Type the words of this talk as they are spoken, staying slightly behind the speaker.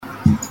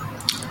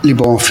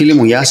Λοιπόν, φίλοι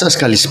μου, γεια σας,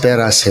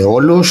 καλησπέρα σε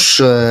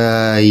όλους.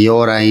 Η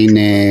ώρα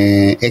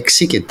είναι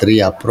 6 και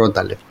 3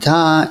 πρώτα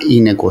λεπτά,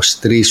 είναι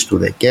 23 του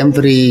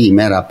Δεκέμβρη,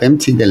 ημέρα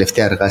Πέμπτη,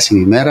 τελευταία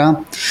εργάσιμη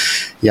ημέρα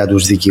για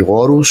τους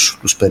δικηγόρους,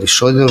 τους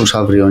περισσότερους.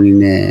 Αύριο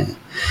είναι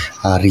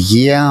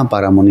αργία,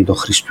 παραμονή των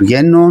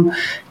Χριστουγέννων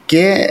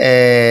και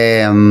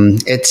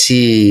έτσι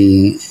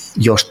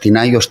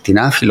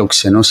γιορτινά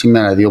φιλοξενώ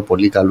σήμερα δύο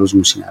πολύ καλούς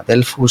μου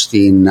συναδέλφους,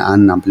 την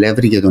Άννα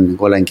Πλεύρη και τον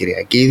Νικόλα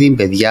Κυριακίδη.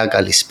 Παιδιά,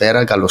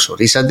 καλησπέρα, καλώς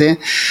ορίσατε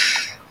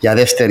για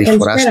δεύτερη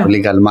φορά στο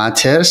Legal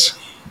Matters.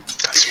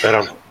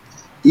 Καλησπέρα.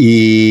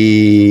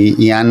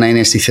 Η Άννα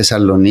είναι στη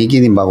Θεσσαλονίκη,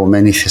 την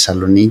παγωμένη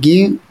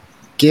Θεσσαλονίκη,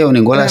 και ο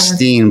Νικόλας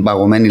στην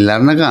παγωμένη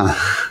Λάρνακα.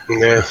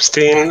 Ναι,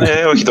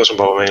 όχι τόσο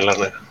παγωμένη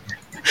Λάρνακα.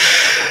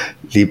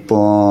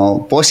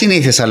 Λοιπόν, πώς είναι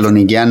η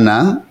Θεσσαλονίκη,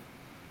 Άννα?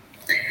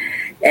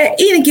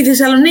 Είναι και η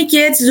Θεσσαλονίκη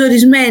έτσι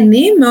ζορισμένη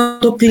με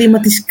το κλίμα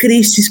της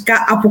κρίσης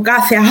από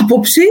κάθε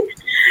άποψη,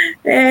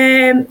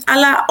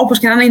 αλλά όπως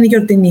και να είναι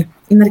γιορτινή.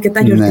 Είναι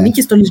αρκετά γιορτινή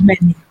και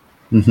στολισμένη.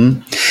 Mm-hmm.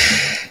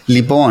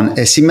 Λοιπόν,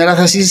 σήμερα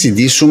θα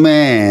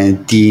συζητήσουμε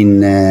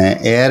την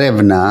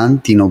έρευνα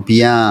την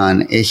οποία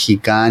έχει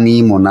κάνει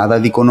η Μονάδα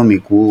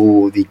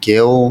Δικονομικού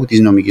Δικαίου της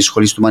Νομικής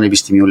Σχολής του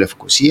Πανεπιστημίου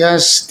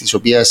Λευκωσίας, της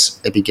οποίας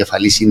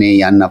επικεφαλής είναι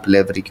η Άννα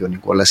Πλεύρη και ο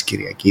Νικόλας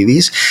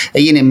Κυριακίδης.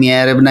 Έγινε μια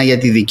έρευνα για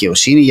τη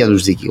δικαιοσύνη, για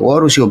τους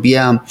δικηγόρους, η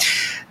οποία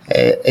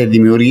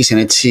δημιούργησε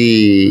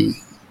έτσι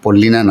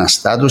πολλή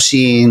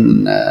αναστάτωση,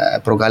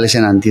 προκάλεσε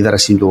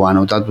αντίδραση του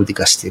Ανώτατου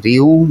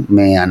Δικαστηρίου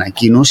με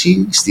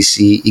ανακοίνωση στις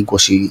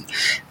 20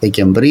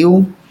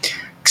 Δεκεμβρίου.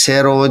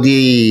 Ξέρω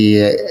ότι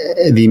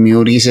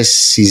δημιούργησε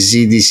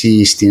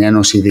συζήτηση στην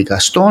Ένωση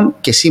Δικαστών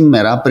και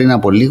σήμερα πριν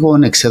από λίγο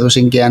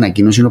εξέδωσε και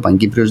ανακοίνωση ο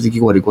Παγκύπριος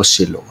Δικηγορικός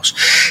Σύλλογος.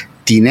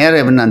 Την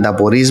έρευνα, τα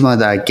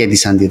πορίσματα και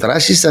τις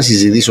αντιδράσεις θα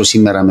συζητήσω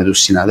σήμερα με τους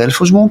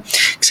συναδέλφους μου.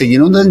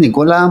 Ξεκινώντας,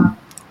 Νικόλα,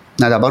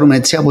 να τα πάρουμε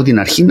έτσι από την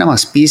αρχή, να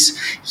μας πεις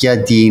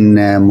για την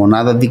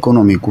Μονάδα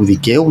Δικονομικού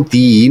Δικαίου,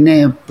 τι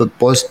είναι,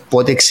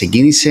 πότε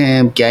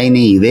ξεκίνησε, ποια είναι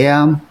η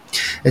ιδέα,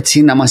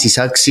 έτσι να μας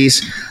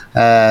εισάξεις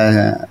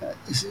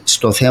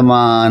στο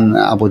θέμα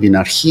από την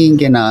αρχή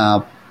και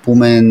να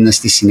πούμε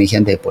στη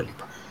συνέχεια τα υπόλοιπα.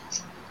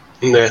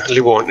 Ναι,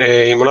 λοιπόν,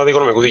 η Μονάδα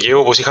Δικονομικού Δικαίου,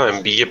 όπως είχαμε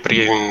μπει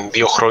πριν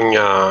 2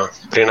 χρόνια,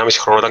 πριν 1,5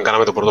 χρόνο όταν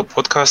κάναμε το πρώτο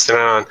podcast,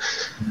 ένα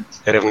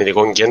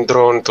ερευνητικό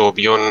κέντρο το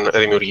οποίο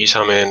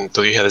δημιουργήσαμε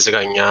το 2019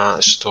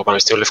 στο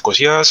Πανεπιστήμιο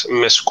Λευκωσίας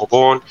με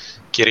σκοπό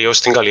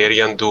κυρίως την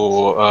καλλιέργεια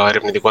του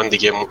ερευνητικού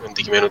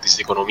αντικειμένου της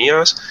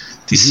δικονομίας,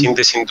 τη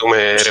σύνδεση του με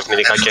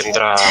ερευνητικά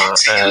κέντρα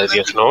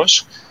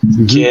διεθνώς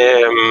και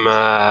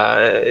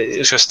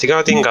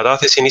ουσιαστικά την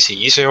κατάθεση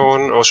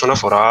εισηγήσεων όσον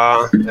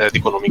αφορά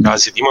δικονομικά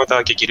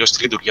ζητήματα και κυρίως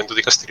τη λειτουργία του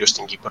δικαστηρίου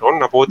στην Κύπρο.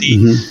 Να πω ότι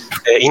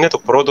είναι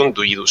το πρώτο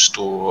του είδους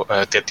του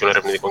τέτοιων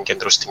ερευνητικών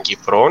κέντρων στην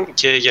Κύπρο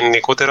και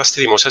γενικότερα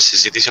στη δημόσια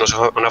συζήτηση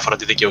όσον αφορά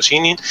τη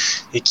δικαιοσύνη.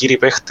 Οι κύριοι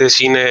παίχτες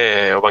είναι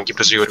ο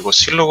Παγκύπριος Δικηγορικός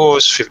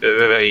Σύλλογος,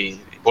 βέβαια οι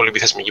υπόλοιποι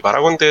θεσμικοί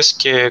παράγοντες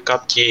και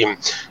κάποιοι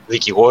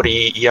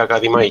δικηγόροι ή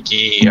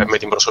ακαδημαϊκοί με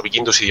την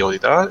προσωπική τους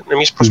ιδιότητα.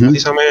 Εμείς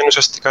προσπαθήσαμε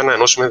ουσιαστικά να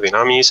ενώσουμε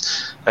δυνάμεις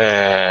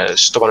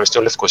στο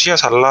Πανεπιστήμιο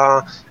Λευκωσίας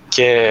αλλά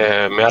και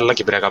με άλλα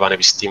κυπριακά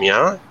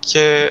πανεπιστήμια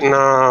και να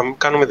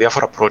κάνουμε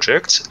διάφορα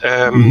projects.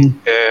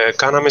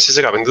 Κάναμε στις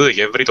 15 του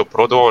Δεκέμβρη το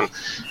πρώτο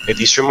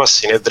ετήσιο μας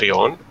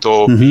συνέδριο,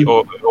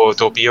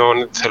 το οποίο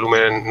θέλουμε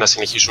να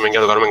συνεχίσουμε και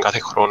να το κάνουμε κάθε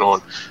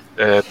χρόνο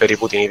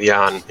περίπου την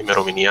ίδια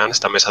ημερομηνία,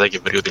 στα μέσα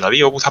Δεκεμβρίου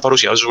δηλαδή, όπου θα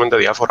παρουσιάζουμε τα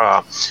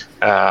διάφορα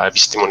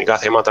επιστημονικά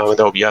θέματα με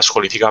τα οποία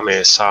ασχοληθήκαμε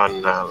σαν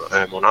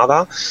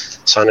μονάδα,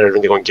 σαν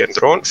ερευνητικό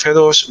κέντρο.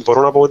 Φέτος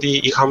μπορώ να πω ότι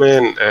είχαμε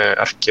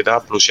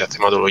αρκετά πλούσια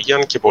θεματολογία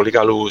και πολύ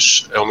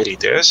καλούς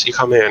ομιλητές.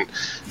 Είχαμε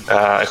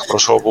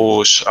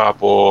εκπροσώπους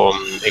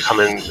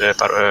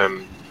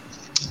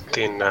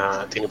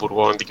την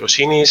Υπουργό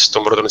Δικαιοσύνης,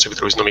 τον Πρόεδρο της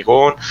Επιτροπής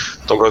Νομικών,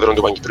 τον Πρόεδρο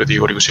του Παγκυπρίου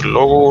Δικηγορικού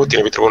Συλλόγου, την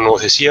Επιτροπή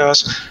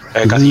Νομοθεσίας,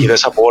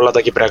 καθηγητές από όλα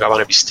τα κυπριακά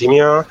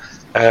πανεπιστήμια.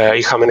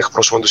 Είχαμε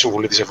εκπρόσωπο του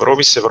Συμβουλίου της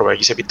Ευρώπης, της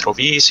Ευρωπαϊκής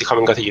Επιτροπής,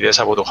 είχαμε καθηγητές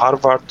από το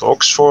Harvard, το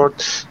Oxford,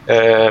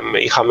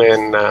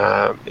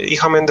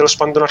 είχαμε τέλος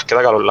πάντων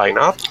αρκετά καλό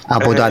line-up.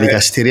 Από τα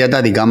δικαστήρια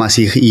τα δικά μας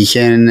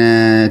είχαν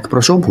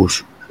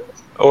εκπροσώπους?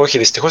 Όχι,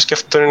 δυστυχώς, και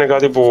αυτό είναι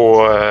κάτι που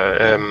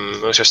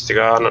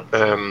ουσιαστικά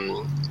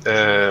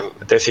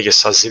τέθηκε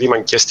σαν ζήτημα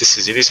και στη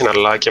συζήτηση,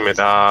 αλλά και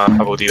μετά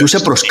από τη...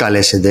 Τους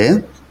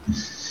προσκαλέσετε?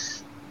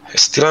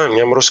 Στείλαμε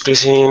μια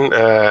πρόσκληση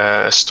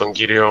στον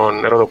κύριο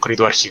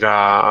Ροδοκρίτου αρχικά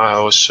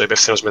ως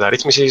υπεύθυνος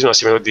μεταρρύθμισης.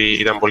 Μας είπε ότι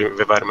ήταν πολύ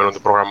βεβαρημένο το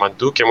πρόγραμμα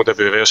του και μου το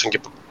επιβεβαίωσαν και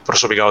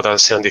προσωπικά όταν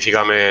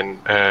συναντηθήκαμε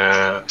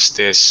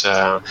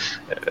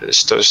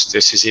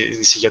στη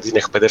συζήτηση για την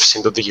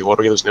εκπαίδευση των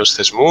δικηγόρων για τους νέους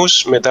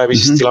θεσμούς. Μετά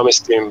επίσης στείλαμε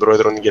στην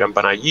Πρόεδρο την κυρία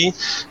Παναγή.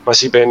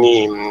 Μας είπε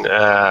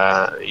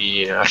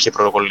η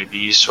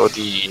αρχιπρωτοκολλητής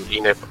ότι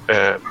είναι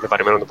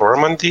βεβαρημένο το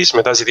πρόγραμμα της.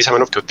 Μετά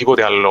ζητήσαμε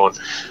οποιοδήποτε άλλο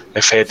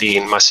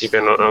φέτη. Μας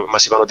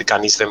είπαν ότι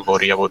κανείς δεν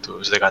μπορεί από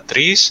τους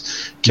 13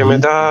 και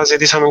μετά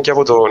ζητήσαμε και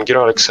από τον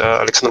κύριο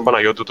Αλεξάνδρο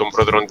Παναγιώτου, τον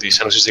πρόεδρο της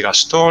Ένωσης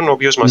Δικαστών, ο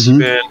οποίος μας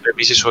είπε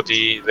επίσης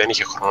ότι δεν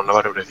είχε χρόνο να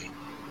παρευρεθεί.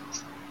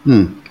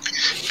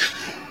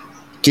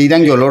 Και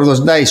ήταν και ο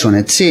Λόρδος Ντάισον,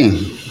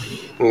 έτσι.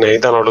 Ναι,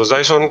 ήταν ο Λόρδος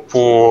Ντάισον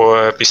που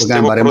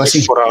πιστεύω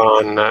πρώτη φορά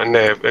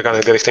έκανε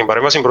τελευταία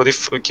παρέμβαση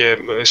και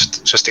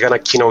ουσιαστικά ένα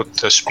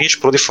keynote speech,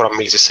 πρώτη φορά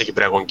μίλησε σε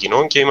κυπριακό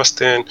κοινό και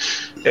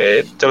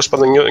τέλος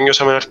πάντων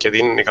νιώσαμε αρκετή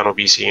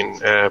ικανοποίηση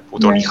που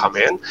τον είχαμε.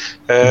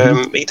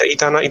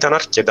 Ήταν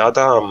αρκετά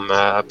τα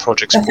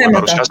projects που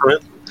παρουσιάσαμε.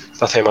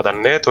 Τα θέματα,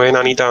 ναι. Το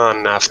ένα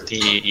ήταν αυτή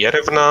η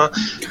έρευνα,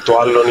 το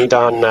άλλο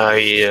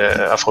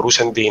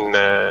αφορούσε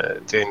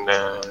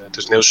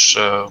τους νέους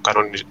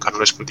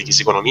κανόνες πολιτικής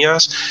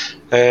οικονομίας.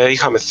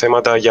 Είχαμε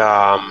θέματα για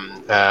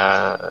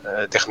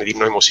τεχνητή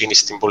νοημοσύνη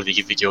στην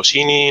πολιτική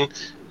δικαιοσύνη.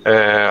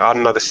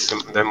 Άννα,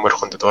 δεν μου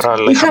έρχονται τώρα.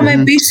 Αλλά είχαμε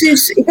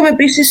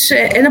επίσης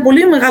ένα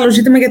πολύ μεγάλο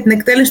ζήτημα για την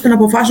εκτέλεση των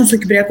αποφάσεων στο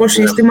κυπριακό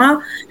σύστημα.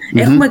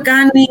 Έχουμε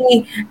κάνει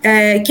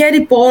και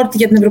report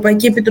για την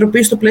Ευρωπαϊκή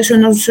Επιτροπή στο πλαίσιο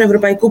ενός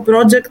ευρωπαϊκού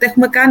project.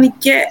 Έχουμε κάνει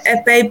και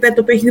paper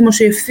το οποίο έχει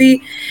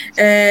δημοσιευθεί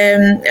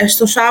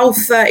στο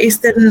South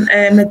Eastern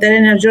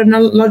Mediterranean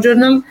Law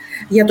Journal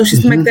για το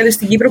σύστημα εκτέλεσης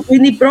στην Κύπρο, που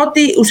είναι η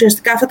πρώτη,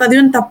 ουσιαστικά αυτά τα δύο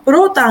είναι τα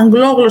πρώτα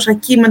αγγλόγλωσσα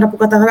κείμενα που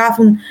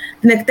καταγράφουν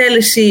την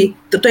εκτέλεση,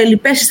 το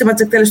ελλειπές σύστημα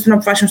της εκτέλεσης των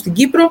αποφάσεων στην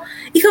Κύπρο.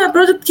 Είχαμε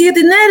project και για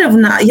την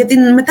έρευνα, για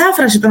την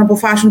μετάφραση των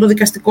αποφάσεων των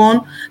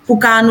δικαστικών που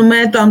κάνουμε,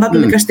 το αντά του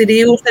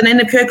δικαστηρίου, ώστε να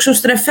είναι πιο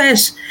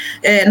εξωστρεφές,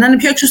 να είναι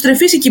πιο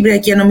εξωστρεφής η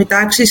κυπριακή ενόμη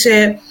τάξη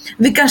σε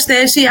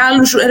δικαστές ή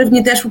άλλους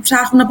ερευνητές που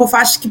ψάχνουν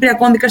αποφάσεις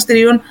κυπριακών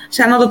δικαστηρίων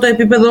σε ανώτατο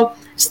επίπεδο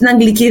στην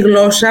αγγλική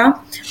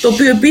γλώσσα, το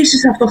οποίο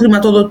επίσης αυτό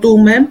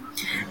χρηματοδοτούμε.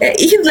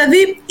 Είχε δηλαδή,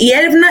 η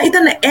έρευνα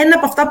ήταν ένα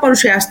από αυτά που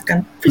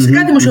παρουσιάστηκαν.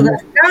 Φυσικά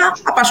δημοσιογραφικά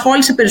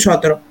απασχόλησε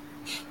περισσότερο.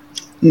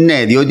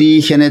 Ναι, διότι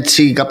είχε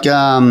έτσι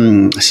κάποια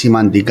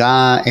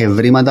σημαντικά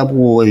ευρήματα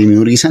που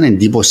δημιούργησαν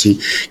εντύπωση.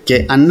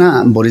 Και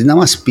Άννα, μπορείς να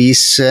μας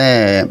πεις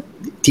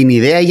την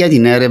ιδέα για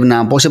την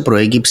έρευνα, πώς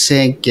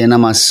προέκυψε και να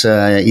μας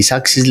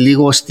εισάξεις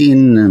λίγο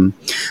στην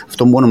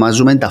αυτό που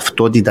ονομάζουμε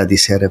ταυτότητα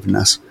της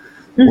έρευνας.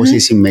 Όσοι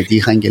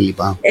συμμετείχαν κλπ.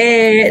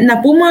 Να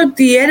πούμε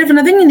ότι η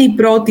έρευνα δεν είναι η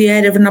πρώτη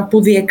έρευνα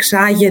που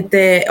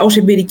διεξάγεται ως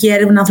εμπειρική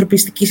έρευνα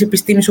ανθρωπιστικής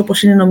επιστήμης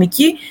όπως είναι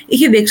νομική.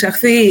 Είχε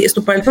διεξαχθεί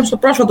στο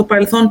πρόσφατο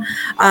παρελθόν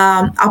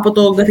από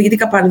τον καθηγητή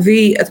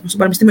Καπαρδί στο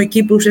Πανεπιστήμιο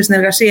Κύπρου σε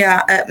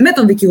συνεργασία με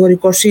τον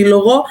Δικηγορικό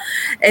Σύλλογο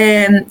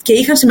και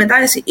είχαν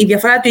συμμετάσχει. Η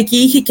διαφορά του εκεί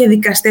είχε και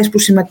δικαστές που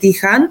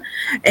συμμετείχαν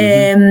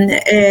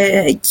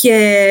και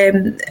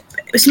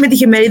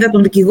συμμετείχε μερίδα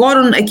των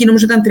δικηγόρων, εκεί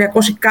νομίζω ήταν 300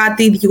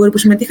 κάτι δικηγόροι που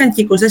συμμετείχαν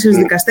και 24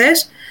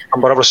 δικαστές. Αν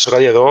μπορώ να προσθέσω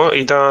κάτι εδώ,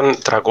 ήταν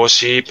 350...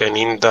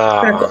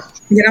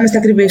 Για να είμαστε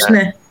ακριβείς,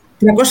 ναι.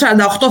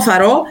 348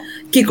 θαρώ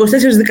και 24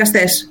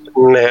 δικαστές.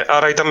 Ναι,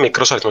 άρα ήταν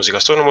μικρός αριθμός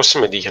δικαστών, όμως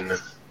συμμετείχε,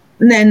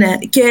 ναι. Ναι.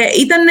 Και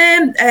ήταν,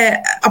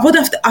 οπότε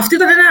αυτό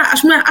ήταν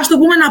ας το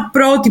πούμε ένα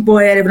πρότυπο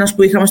έρευνας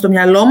που είχαμε στο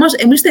μυαλό μας.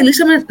 Εμείς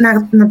θελήσαμε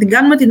να την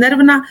κάνουμε την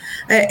έρευνα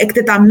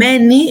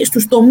εκτεταμένη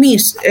στους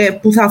τομείς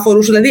που θα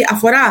αφορούσε, δηλαδή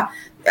αφορά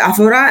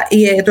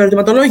το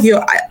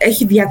ερωτηματολόγιο,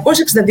 έχει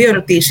 262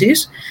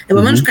 ερωτήσεις.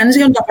 Επομένως, κανείς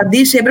για να το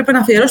απαντήσει έπρεπε να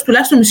αφιερώσει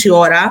τουλάχιστον μισή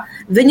ώρα.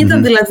 Δεν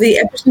ήταν δηλαδή,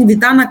 έπρεπε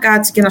συνειδητά να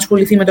κάτσει και να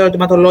ασχοληθεί με το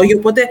ερωτηματολόγιο.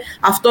 Οπότε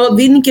αυτό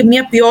δίνει και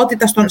μια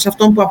ποιότητα σε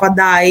αυτόν που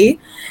απαντάει.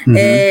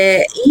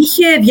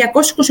 Είχε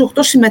 228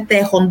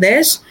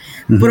 συμμετέχοντες,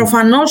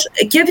 προφανώς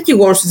και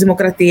δικηγόρους της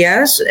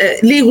Δημοκρατίας,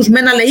 λίγους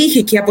μεν, αλλά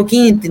είχε και από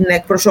εκείνη την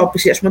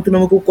εκπροσώπηση, ας πούμε, του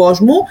νομικού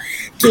κόσμου.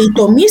 Και οι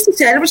τομείς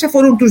της έρευνας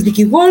αφορούν τους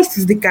δικηγόρους,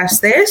 τους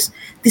δικαστές,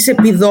 τις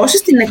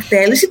επιδόσεις, την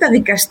εκτέλεση, τα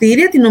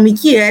δικαστήρια, την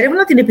νομική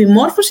έρευνα, την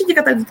επιμόρφωση και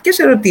καταληκτικές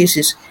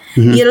ερωτήσεις.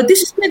 Οι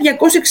ερωτήσεις είναι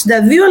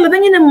 262, αλλά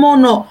δεν είναι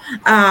μόνο,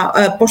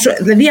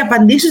 δηλαδή οι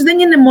απαντήσεις δεν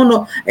είναι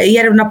μόνο η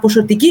έρευνα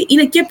ποσοτική,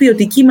 είναι και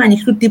ποιοτική με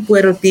ανοιχτού τύπου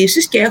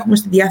ερωτήσεις και έχουμε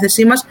στη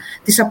διάθεσή μας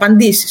τις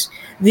απαντήσεις.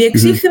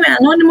 Διεξήχθη με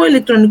ανώνυμο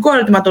ηλεκτρονικό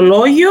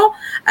ερωτηματολόγιο,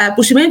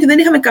 που σημαίνει ότι δεν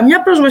είχαμε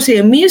καμιά πρόσβαση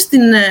εμείς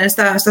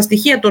στα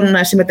στοιχεία των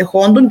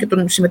συμμετεχόντων και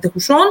των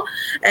συμμετεχουσών,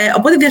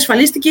 οπότε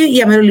διασφαλίστηκε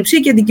η αμεροληψία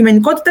και η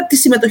αντικειμενικότητα της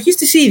συμμετοχής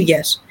της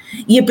ίδιας.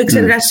 Η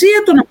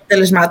επεξεργασία των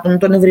αποτελεσμάτων,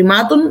 των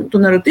ευρημάτων,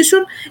 των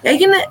ερωτήσεων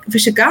έγινε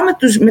φυσικά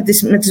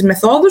με τις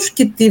μεθόδους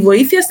και τη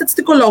βοήθεια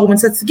στατιστικολόγου, με τη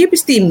στατιστική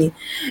επιστήμη.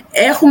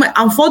 Έχουμε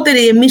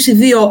αμφότεροι εμείς οι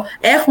δύο,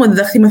 έχουμε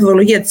διδαχθεί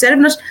μεθοδολογία της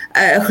έρευνας,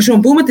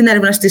 χρησιμοποιούμε την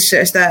έρευνα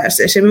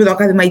σε επίπεδο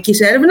ακαδημαϊκής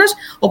έρευνας,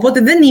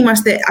 οπότε δεν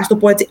είμαστε, ας το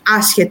πω έτσι,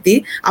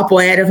 άσχετοι από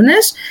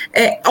έρευνες.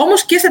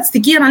 Όμως και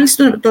στατιστική ανάλυση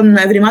των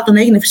ευρημάτων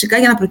έγινε φυσικά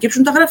για να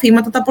προκύψουν τα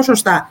γραφήματα, τα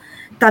ποσοστά.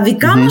 Τα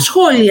δικά μας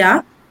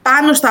σχόλια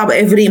πάνω στα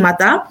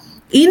ευρήματα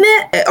είναι,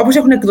 όπως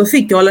έχουν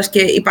εκδοθεί κιόλας και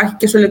υπάρχει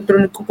και στο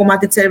ηλεκτρονικό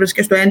κομμάτι της έρευνας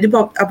και στο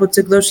έντυπο από τις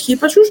εκδόσεις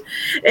Χήφασους,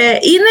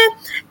 είναι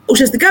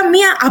ουσιαστικά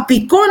μία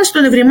απεικόνιση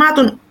των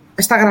ευρημάτων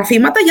στα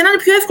γραφήματα για να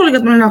είναι πιο εύκολο για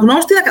τον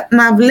αναγνώστη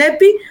να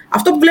βλέπει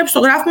αυτό που βλέπει στο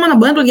γράφημα, να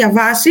μπορεί να το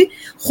διαβάσει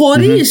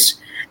χωρίς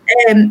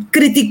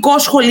κριτικό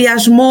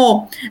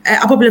σχολιασμό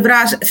από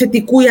πλευράς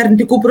θετικού ή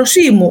αρνητικού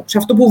προσήμου σε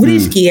αυτό που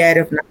βρίσκει η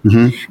έρευνα.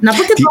 Να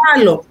πω και το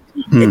άλλο.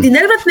 Την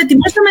έρευνα την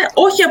ετοιμάσαμε,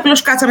 όχι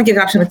απλώς κάτσαμε και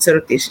γράψαμε τις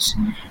ερωτήσεις.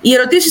 Οι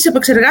ερωτήσεις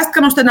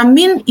επεξεργάστηκαν ώστε να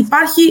μην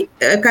υπάρχει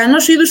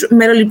κανένας είδους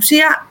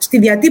μεροληψία στη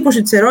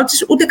διατύπωση της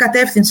ερώτησης, ούτε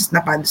κατεύθυνση στην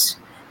απάντηση.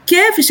 Και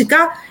φυσικά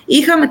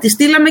τη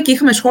στείλαμε και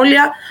είχαμε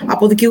σχόλια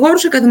από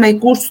δικηγόρους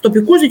ακαδημαϊκούς, τους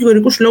τοπικούς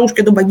δικηγορικούς συλλόγους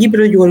και τον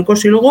Παγκύπριο Δικηγορικό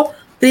Σύλλογο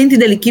πριν την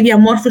τελική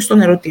διαμόρφωση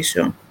των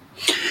ερωτήσεων.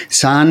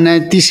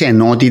 Σαν τις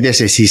ενότητες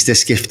εσείς τις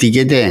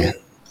σκεφτήκετε?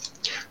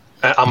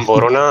 Αν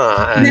μπορώ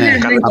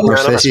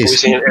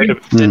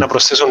να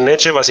προσθέσω, ναι,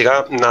 και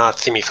βασικά να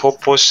θυμηθώ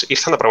πώς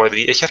ήρθαν τα πράγματα.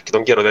 Έχει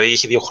αρκετόν καιρό, δηλαδή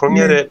έχει 2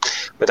 χρόνια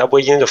μετά που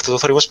έγινε αυτό το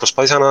θόρυβος,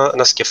 προσπάθησα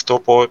να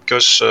σκεφτώ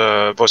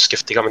πώς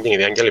σκεφτήκαμε την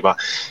ιδέα κλπ.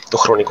 Το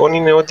χρονικό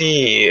είναι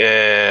ότι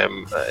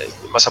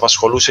μας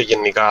απασχολούσε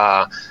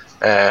γενικά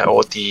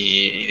ότι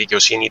η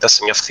δικαιοσύνη ήταν σε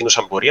μια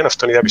φθήνουσα πορεία.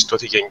 Αυτό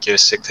διαπιστώθηκε και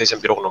σε εκθέσεις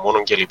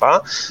εμπειρογνωμόνων κλπ.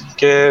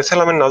 Και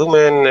θέλαμε να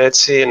δούμε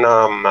έτσι,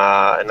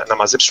 να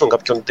μαζέψουμε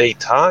κάποιον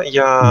data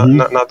για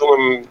να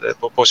δούμε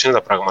πώς είναι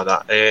τα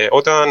πράγματα.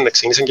 Όταν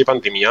ξεκίνησε και η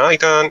πανδημία,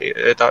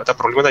 τα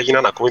προβλήματα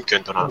γίνανε ακόμη πιο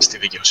έντονα στη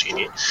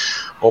δικαιοσύνη.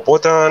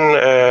 Οπότε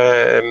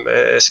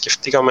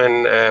σκεφτήκαμε,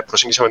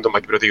 προσεγγίσαμε τον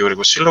Παγκύπριο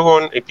Δικηγορικό Σύλλογο,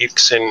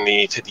 υπήρξε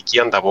η θετική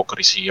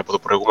ανταπόκριση από το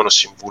προηγούμενο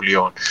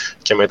συμβούλιο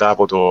και μετά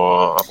από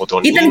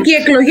τον. Ήταν και οι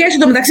εκλογές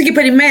εντωμεταξύ και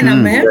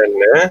περιμέναμε.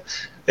 Ναι.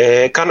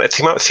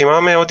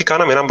 Θυμάμαι ότι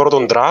κάναμε έναν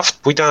πρώτο draft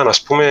που ήταν,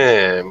 ας πούμε,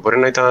 μπορεί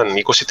να ήταν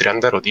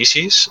 20-30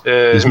 ερωτήσεις.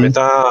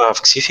 Μετά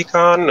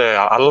αυξήθηκαν,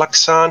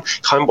 άλλαξαν.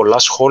 Είχαμε πολλά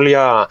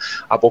σχόλια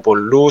από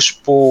πολλούς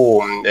που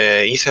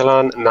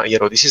ήθελαν οι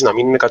ερωτήσεις να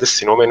μην είναι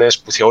κατευθυνόμενες,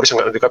 που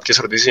θεώρησαν ότι κάποιες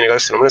ερωτήσεις είναι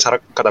κατευθυνόμενες. Άρα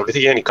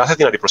καταβλήθηκε η κάθε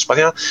δυνατή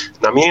προσπάθεια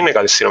να μην είναι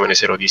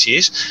κατευθυνόμενες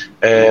ερωτήσεις,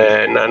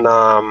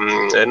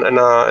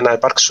 να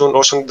υπάρξουν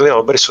όσο το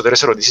δυνατόν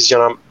περισσότερες ερωτήσεις για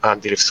να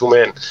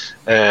αντιληφθούμε,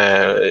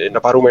 να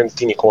πάρουμε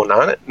την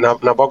εικόνα.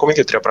 Να πω ακόμη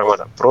 2-3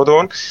 πράγματα.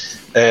 Πρώτον,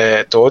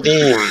 το ότι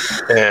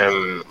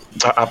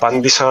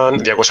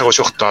απάντησαν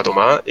 228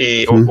 άτομα.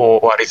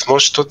 Ο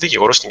αριθμός των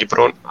δικηγόρων στην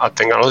Κύπρο, αν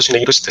δεν κάνω, είναι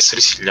γύρω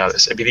στις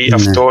 4.000. Επειδή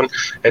αυτόν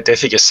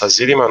τέθηκε σαν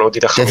ζήτημα ότι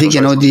ήταν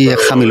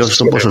χαμηλό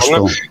στο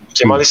ποσοστό.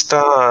 Και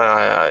μάλιστα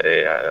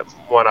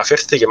μου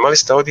αναφέρθηκε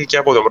μάλιστα ότι και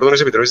από τον πρώτο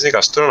της Επιτροπής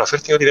Δικαστών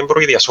αναφέρθηκε ότι δεν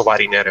πρόκειται για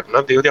σοβαρή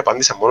έρευνα, διότι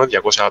απάντησαν μόνο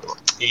 200 άτομα.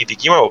 Η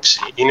δική μου άποψη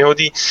είναι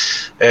ότι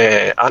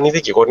αν οι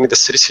δικηγόροι είναι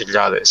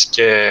 4.000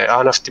 και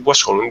αν αυτοί που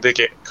ασχολούνται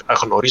και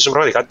γνωρίζουν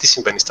πραγματικά τι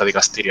συμβαίνει στα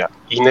δικαστήρια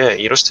είναι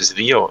γύρω στις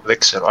 2, δεν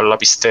ξέρω, αλλά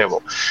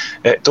πιστεύω,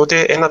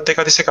 τότε ένα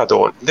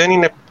 10% δεν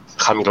είναι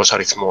χαμηλός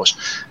αριθμός.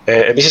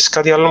 Επίσης,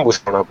 κάτι άλλο που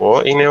θέλω να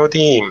πω είναι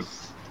ότι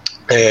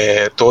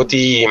το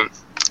ότι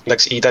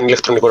ήταν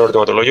ηλεκτρονικό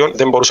ερωτηματολόγιο,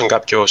 δεν μπορούσε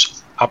κάποιος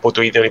από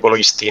το ίδιο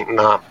υπολογιστή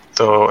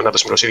να το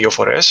συμπληρώσει 2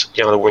 φορές,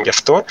 για να το πούμε και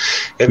αυτό.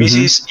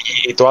 Επίσης,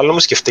 το άλλο που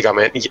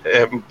σκεφτήκαμε,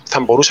 θα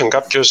μπορούσε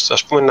κάποιος,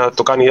 ας πούμε, να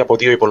το κάνει από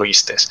 2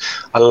 υπολογιστές.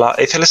 Αλλά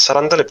ήθελε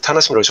 40 λεπτά να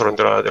συμπληρώσει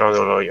το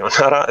ερωτηματολόγιο.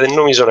 Άρα δεν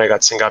νομίζω να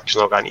έκατσε κάποιος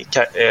να το κάνει. Και,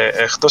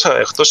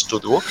 εκτός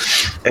τούτου.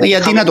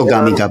 Γιατί να το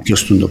κάνει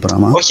κάποιος το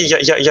πράγμα? Όχι,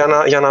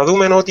 για να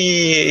δούμε ότι,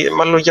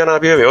 μάλλον για να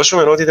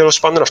επιβεβαιώσουμε ότι τέλος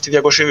πάντων αυτοί οι 228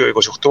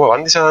 που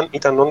απάντησαν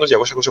ήταν όντως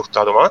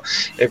 228 άτομα.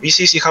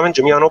 Επίσης, είχαμε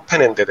και μια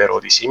open-ended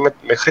ερώτηση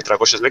μέχρι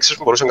 300 λέξεις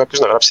που μπορούσε κάποιος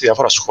να γράψει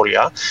διάφορα σχόλια.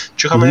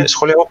 Και είχαμε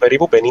σχόλια από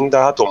περίπου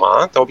 50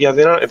 άτομα, τα οποία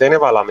δεν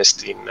έβαλαμε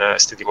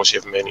στη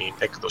δημοσιευμένη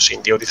έκδοση,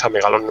 διότι θα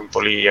μεγαλώνουν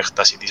πολύ η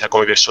έκταση της,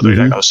 ακόμη περισσότερο,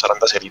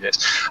 140 σελίδες.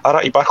 Άρα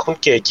υπάρχουν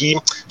και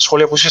εκεί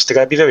σχόλια που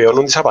ουσιαστικά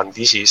επιβεβαιώνουν τις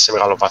απαντήσεις σε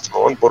μεγάλο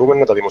βαθμό. Μπορούμε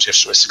να τα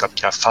δημοσιεύσουμε σε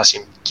κάποια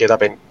φάση και τα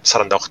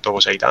 48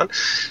 όσα ήταν.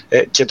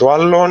 Και το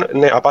άλλο,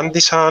 ναι,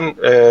 απάντησαν,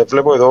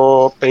 βλέπω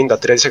εδώ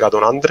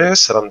 53%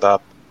 άντρες,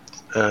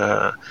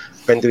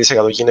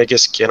 5%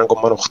 γυναίκες και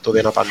 1,8%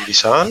 δεν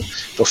απάντησαν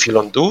το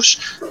φύλον τους.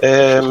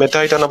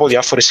 Μετά ήταν από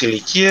διάφορες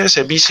ηλικίες.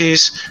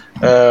 Επίσης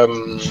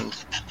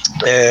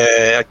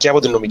και από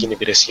την νομική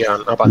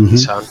υπηρεσία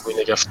απάντησαν, που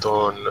είναι και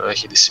αυτό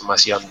έχει τη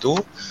σημασία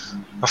του.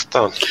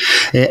 Αυτά.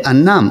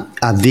 Ανά,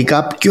 αν δει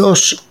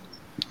κάποιος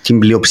την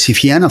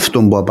πλειοψηφία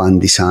αυτών που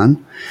απάντησαν,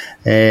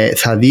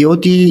 θα δει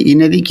ότι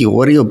είναι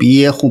δικηγόροι οι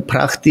οποίοι έχουν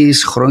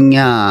πράκτης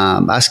χρόνια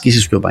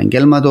άσκησης του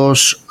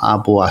επαγγέλματος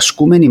από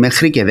ασκούμενοι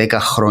μέχρι και 10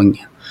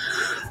 χρόνια.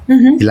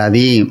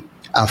 Δηλαδή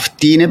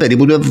αυτή είναι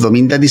περίπου το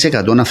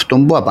 70%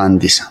 αυτών που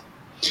απάντησαν.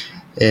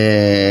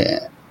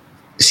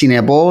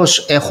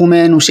 Συνεπώς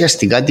έχουμε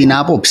ουσιαστικά την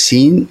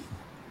άποψη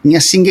μια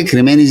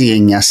συγκεκριμένη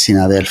γενιά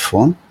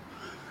συναδέλφων,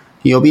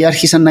 οι οποίοι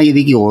άρχισαν να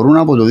δικηγορούν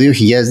από το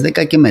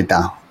 2010 και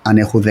μετά, αν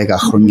έχουν 10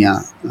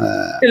 χρόνια.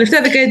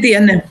 Τελευταία δεκαετία,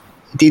 ναι.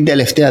 Την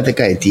τελευταία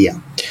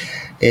δεκαετία.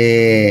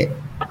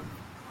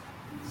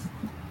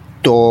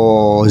 Το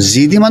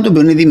ζήτημα το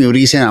οποίο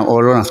δημιουργήσε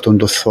όλον αυτόν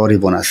τον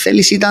θόρυβο, να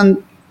θέλεις,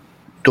 ήταν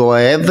το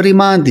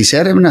έβριμα της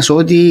έρευνας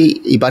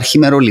ότι υπάρχει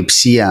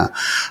μεροληψία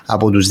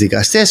από τους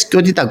δικαστές και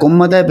ότι τα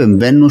κόμματα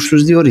επεμβαίνουν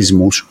στους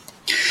διορισμούς.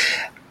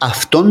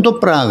 Αυτόν το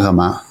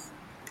πράγμα,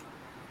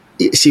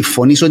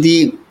 συμφωνείς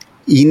ότι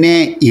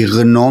είναι η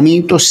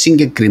γνώμη των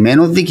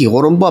συγκεκριμένων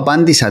δικηγόρων που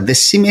απάντησα, δεν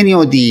σημαίνει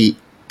ότι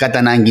κατά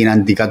ανάγκη να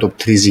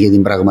αντικατοπτρίζει για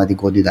την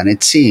πραγματικότητα,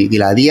 έτσι?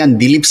 Δηλαδή η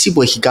αντίληψη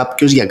που έχει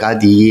κάποιος για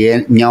κάτι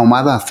ή μια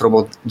ομάδα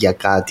ανθρώπων για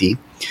κάτι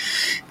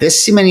δεν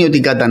σημαίνει ότι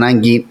κατά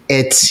ανάγκη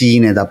έτσι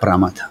είναι τα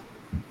πράγματα.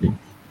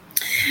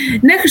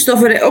 Ναι,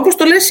 Χριστόφορε, όπως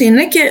το λες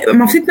είναι, και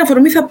με αυτή την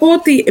αφορμή θα πω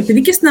ότι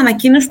επειδή και στην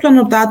ανακοίνωση του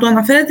Ανωτάτου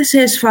αναφέρεται σε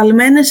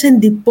εσφαλμένες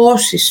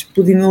εντυπώσεις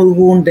που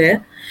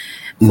δημιουργούνται,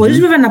 Χωρίς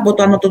βέβαια να πω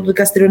το Ανώτατο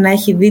Δικαστήριο να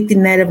έχει δει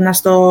την έρευνα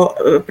στο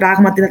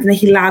πράγματι, να την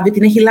έχει λάβει.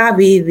 Την έχει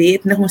λάβει ήδη,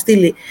 την έχουμε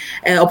στείλει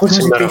όπως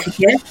μας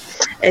ζητήθηκε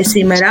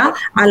σήμερα.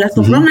 Αλλά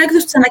στο χρόνο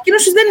έκδοση της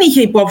ανακοίνωσης δεν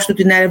είχε υπόψη του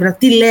την έρευνα.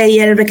 Τι λέει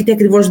η έρευνα και τι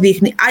ακριβώς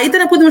δείχνει.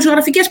 Ήταν από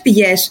δημοσιογραφικές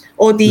πηγές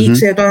ότι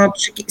ήξερε το Ανώτατο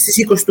στις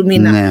 20 του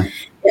μήνα. Ναι.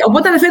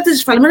 Οπότε αναφέρεται σε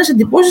σφαλμένες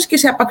εντυπώσεις και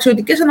σε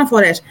απαξιωτικές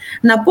αναφορές.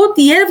 Να πω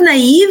ότι η έρευνα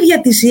η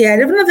ίδια της η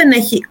έρευνα δεν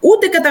έχει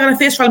ούτε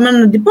καταγραφή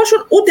ασφαλμένων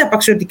εντυπώσεων, ούτε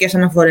απαξιωτικές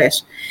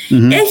αναφορές.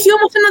 Έχει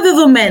όμως ένα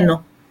δεδομένο.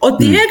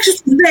 Ότι 6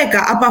 στους 10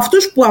 από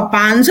αυτούς που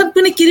απάντησαν, που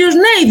είναι κυρίως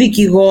νέοι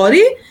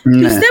δικηγόροι,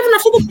 πιστεύουν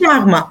αυτό το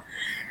πράγμα.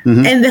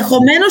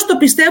 Ενδεχομένως το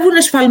πιστεύουν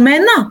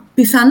εσφαλμένα,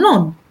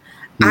 πιθανόν.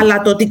 Αλλά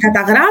το ότι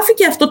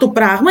καταγράφηκε αυτό το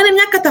πράγμα είναι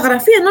μια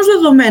καταγραφή ενός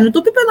δεδομένου, το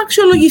οποίο πρέπει να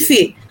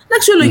αξιολογηθεί. Να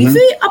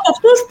αξιολογηθεί από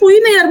αυτούς που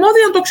είναι οι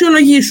αρμόδιοι να το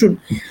αξιολογήσουν.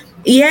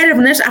 Οι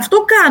έρευνες αυτό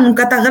κάνουν,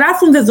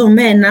 καταγράφουν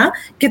δεδομένα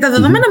και τα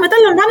δεδομένα μετά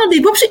λαμβάνονται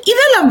υπόψη ή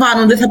δεν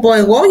λαμβάνονται, θα πω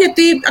εγώ,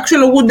 γιατί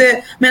αξιολογούνται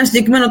με έναν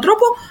συγκεκριμένο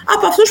τρόπο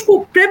από αυτούς που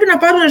πρέπει να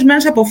πάρουν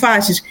ορισμένες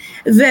αποφάσεις.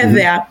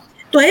 Βέβαια,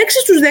 το 6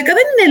 στους 10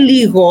 δεν είναι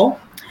λίγο.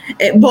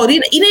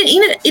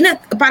 Είναι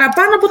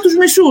παραπάνω από τους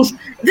μισούς.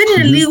 Δεν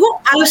είναι λίγο,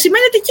 αλλά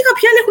σημαίνει ότι εκεί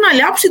κάποιοι άλλοι έχουν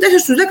άλλη άποψη. 4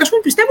 στους 10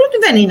 πιστεύουν ότι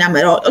δεν είναι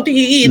αμερόληπτοι, ότι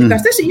οι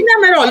δικαστές είναι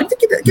αμερόληπτοι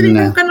και δεν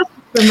έχουν κανένα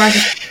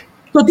επεμβάσεις.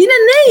 Το ότι είναι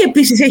νέοι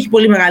επίσης έχει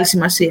πολύ μεγάλη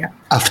σημασία.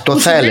 Αυτό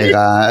θα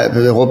έλεγα.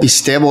 Εγώ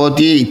πιστεύω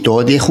ότι το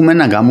ότι έχουμε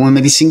να κάνουμε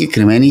με τη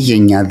συγκεκριμένη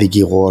γενιά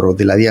δικηγόρο,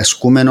 δηλαδή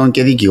ασκούμενων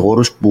και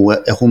δικηγόρους που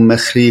έχουν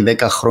μέχρι 10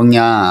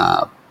 χρόνια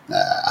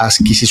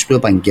άσκησης του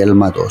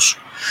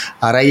επαγγέλματος.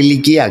 Άρα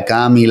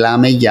ηλικιακά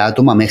μιλάμε για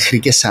άτομα μέχρι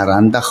και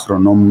 40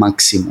 χρονών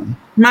maximum.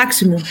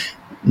 Maximum.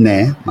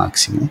 Ναι,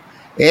 maximum.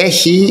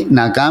 Έχει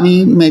να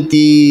κάνει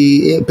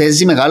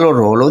παίζει μεγάλο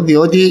ρόλο,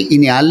 διότι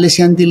είναι άλλες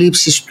οι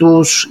αντιλήψεις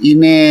τους,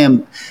 είναι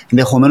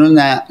ενδεχομένως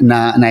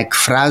να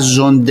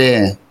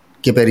εκφράζονται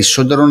και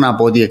περισσότερο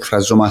από ό,τι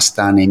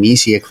εκφραζόμασταν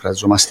εμείς ή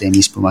εκφραζόμαστε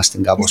εμείς που είμαστε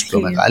κάπως πιο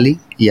μεγάλοι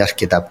ή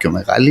αρκετά πιο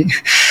μεγάλοι.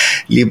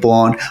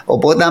 Λοιπόν,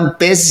 οπότε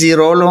παίζει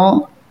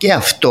ρόλο και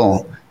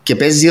αυτό. Και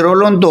παίζει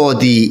ρόλο το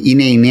ότι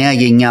είναι η νέα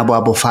γενιά που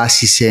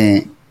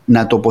αποφάσισε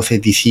να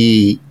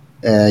τοποθετηθεί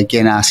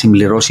και να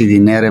συμπληρώσει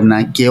την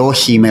έρευνα και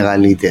όχι η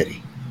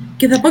μεγαλύτερη.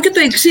 Και θα πω και το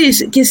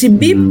εξής, και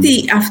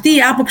συμπίπτει αυτή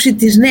η άποψη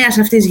της νέας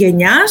αυτής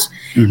γενιάς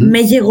με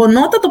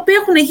γεγονότα τα οποία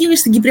έχουν γίνει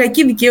στην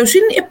κυπριακή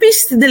δικαιοσύνη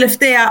επίσης την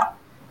τελευταία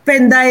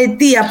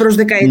 5ετία προς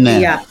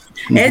 10ετία.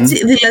 Έτσι,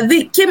 δηλαδή,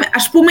 και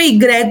ας πούμε η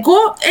Γκρέκο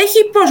έχει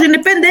είναι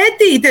 5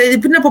 έτη,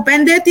 πριν από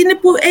 5 έτη είναι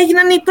που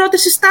έγιναν οι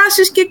πρώτες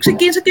συστάσεις και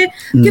ξεκίνησαν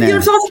και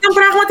διορθώθηκαν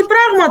πράγματι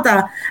πράγματα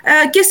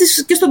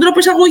και στον τρόπο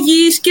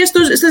εισαγωγής και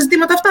στα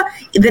ζητήματα αυτά.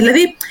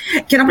 Δηλαδή,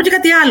 και να πω και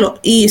κάτι άλλο,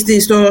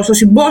 στο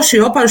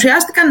συμπόσιο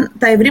παρουσιάστηκαν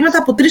τα ευρήματα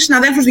από 3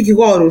 συναδέλφους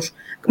δικηγόρους.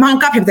 Μάλλον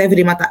κάποια από τα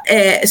ευρήματα.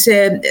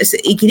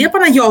 Η κυρία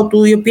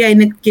Παναγιώτου, η οποία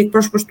είναι και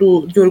εκπρόσωπος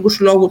του Δικηγορικού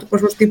Συλλόγου, του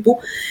εκπρόσωπος τύπου,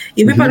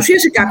 η οποία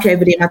παρουσίασε κάποια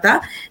ευρήματα,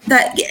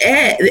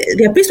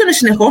 διαπίστωνε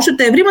συνεχώς ότι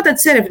τα ευρήματα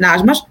της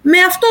έρευνάς μας, με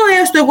αυτό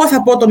έστω εγώ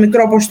θα πω το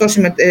μικρό ποσοστό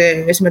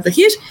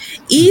συμμετοχής,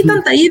 ήταν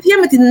τα ίδια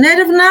με την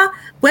έρευνα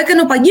που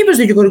έκανε ο Παγκύπριος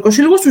Δικηγορικός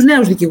Σύλλογος στους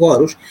νέους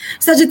δικηγόρους.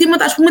 Στα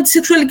ζητήματα, ας πούμε, της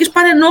σεξουαλικής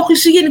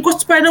παρενόχλησης, γενικώς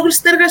της παρενόχλησης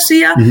στην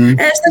εργασία,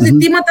 στα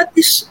ζητήματα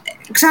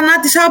ξανά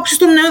της άποψης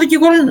των νέων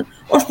δικηγόρων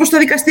ως προς τα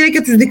δικαστήρια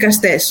και τους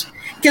δικαστές.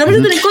 Και νομίζω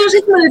ότι ο Νικόλας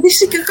έχει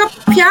μελετήσει και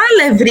κάποια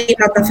άλλα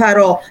ευρήματα,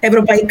 θαρώ,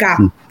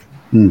 ευρωπαϊκά.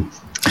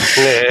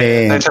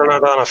 Θα ήθελα να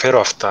τα αναφέρω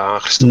αυτά,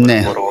 Χριστό.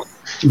 Ναι,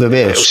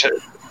 βεβαίως.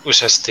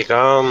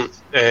 Ουσιαστικά,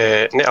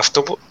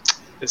 αυτό που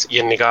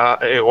γενικά,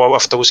 εγώ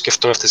αυτό που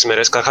σκεφτόμαι αυτές τις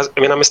μέρες, καταρχάς,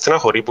 εμένα με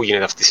στεναχωρεί που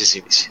γίνεται αυτή η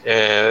συζήτηση.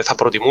 Θα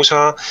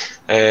προτιμούσα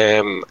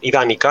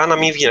ιδανικά να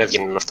μην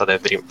βγαίνουν αυτά τα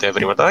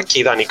ευρήματα και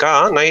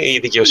ιδανικά η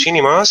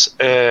δικαιοσύνη μας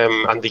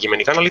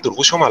αντικειμενικά να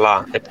λειτουργούσε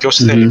ομαλά. Ποιος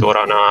θέλει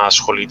τώρα να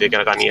ασχολείται και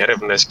να κάνει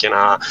έρευνες και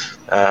να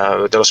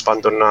τέλος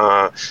πάντων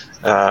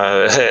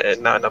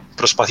να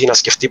προσπαθεί να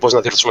σκεφτεί πώς να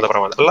διορθώσουμε τα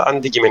πράγματα. Αλλά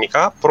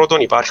αντικειμενικά, πρώτον,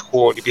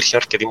 υπήρχε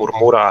αρκετή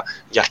μουρμούρα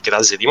για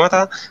αρκετά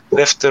ζητήματα.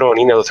 Δεύτερον,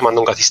 είναι το θέμα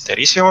των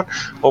καθυστερήσεων.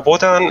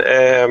 Οπότε,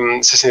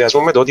 σε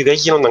συνδυασμό με το ότι δεν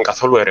γίνονταν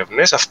καθόλου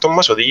έρευνες, αυτό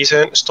μας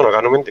οδήγησε στο να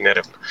κάνουμε την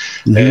έρευνα.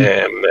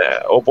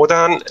 Οπότε,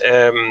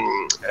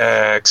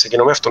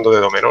 ξεκινώ με αυτόν τον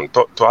δεδομένο.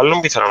 Το άλλο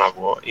που ήθελα να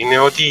πω είναι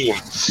ότι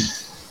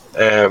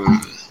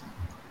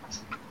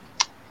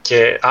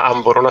και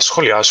αν μπορώ να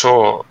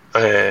σχολιάσω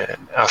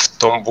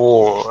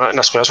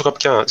να σχολιάσω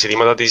κάποια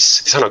ζητήματα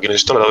της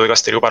ανακοίνωσης του Ανώτατου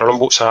Δικαστηρίου, παρόλο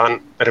που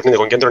σαν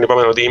ερευνητικό κέντρο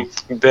είπαμε ότι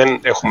δεν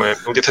έχουμε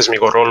ούτε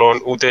θεσμικό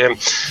ρόλο, ούτε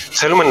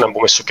θέλουμε να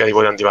μπούμε σε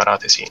οποιαδήποτε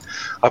αντιπαράθεση.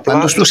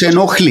 Πάντως τους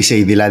ενόχλησε,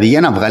 δηλαδή,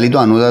 για να βγάλει το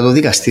Ανώτατο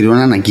Δικαστήριο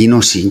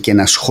ανακοίνωση και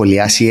να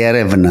σχολιάσει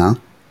έρευνα.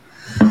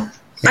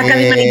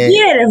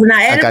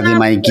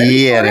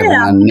 Ακαδημαϊκή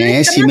έρευνα,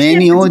 ναι,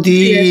 σημαίνει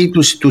ότι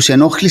τους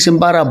ενόχλησε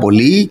πάρα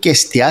πολύ και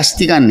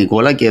εστιάστηκαν,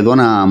 Νικόλα, και εδώ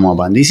να μου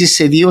απαντήσεις,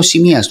 σε 2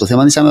 σημεία, στο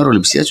θέμα της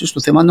αμεροληψίας και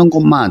στο θέμα των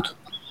κομμάτων.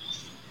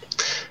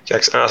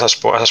 Να σας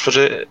πω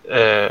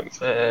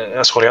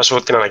να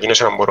σχολιάσω την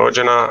ανακοίνωση αν μπορώ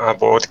και να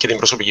πω και την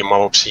προσωπική μου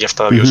άποψη για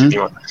αυτά τα 2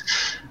 ζητήματα.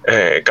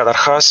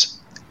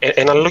 Καταρχάς,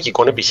 ένα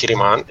λογικό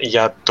επιχείρημα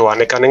για το αν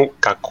έκανε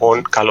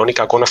καλόν ή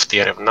κακόν αυτή η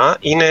έρευνα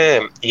είναι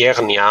η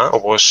έγνοια,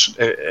 όπως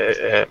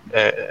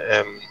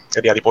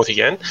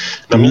διατυπώθηκε,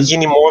 να μην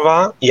γίνει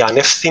μόδα η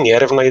ανεύθυνη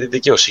έρευνα για τη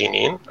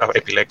δικαιοσύνη,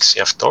 επιλέξει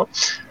αυτό,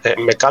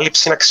 με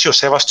κάλυψη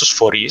αξιοσέβαστους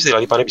φορείς,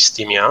 δηλαδή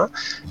πανεπιστήμια,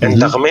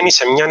 ενταγμένη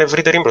σε μια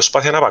ευρύτερη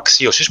προσπάθεια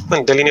αναπαξίωσης που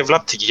εν τέλει είναι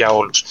ευλαπτική για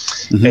όλους.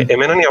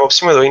 Εμένα η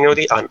απόψη μου εδώ είναι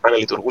ότι αν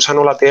λειτουργούσαν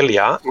όλα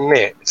τέλεια,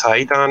 ναι, θα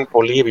ήταν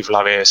πολύ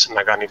επιβλαβές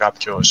να κάνει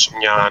κάποιος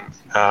μια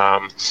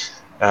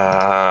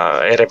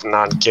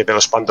έρευνα και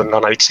τέλος πάντων να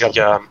αναδείξει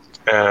κάποια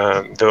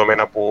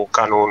δεδομένα που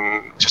κάνουν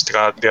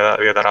ουσιαστικά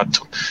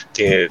διαταράττουν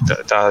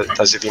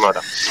τα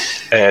ζητήματα,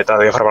 τα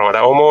διάφορα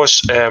πράγματα.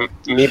 Όμως,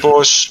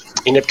 μήπως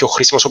είναι πιο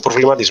χρήσιμος ο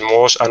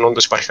προβληματισμός, αν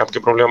όντως υπάρχει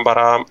κάποιο πρόβλημα,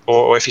 παρά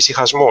ο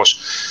εφησυχασμός.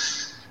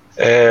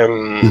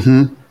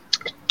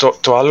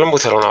 Το άλλο που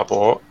θέλω να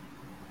πω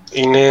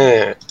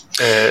είναι...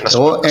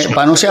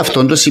 πάνω σε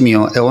αυτό το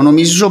σημείο, εγώ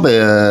νομίζω,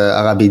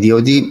 αγαπητοί,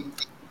 ότι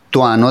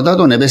το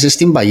ανώτατο έπεσε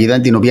στην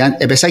παγίδα, την οποία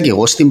έπεσα και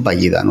εγώ στην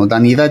παγίδα.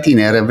 Όταν είδα την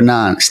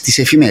έρευνα στις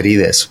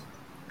εφημερίδες,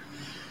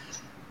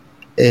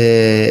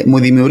 μου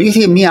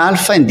δημιουργήθηκε μία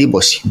αλφα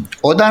εντύπωση.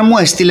 Όταν μου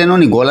έστειλε ο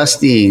Νικόλας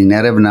την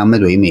έρευνα με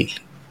το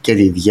email και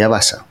τη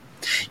διάβασα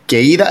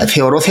και είδα,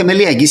 θεωρώ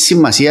θεμελιακής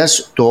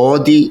σημασίας το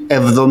ότι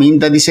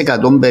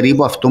 70%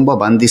 περίπου αυτών που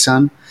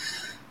απάντησαν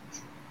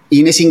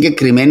είναι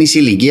συγκεκριμένης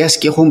ηλικίας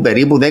και έχουν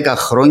περίπου 10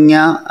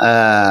 χρόνια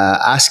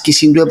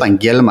άσκηση του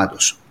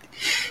επαγγέλματος.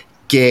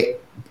 Και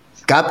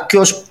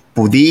κάποιος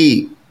που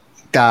δει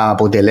τα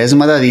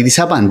αποτελέσματα, δει τις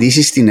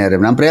απαντήσεις στην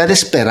έρευνα, πρέπει να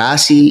τις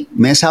περάσει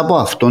μέσα από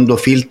αυτόν το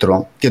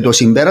φίλτρο. Και το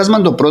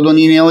συμπέρασμα το πρώτο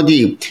είναι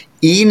ότι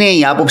είναι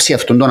η άποψη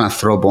αυτών των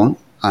ανθρώπων,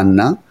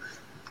 Άννα,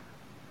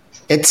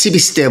 έτσι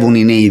πιστεύουν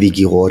οι νέοι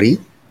δικηγόροι.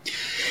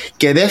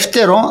 Και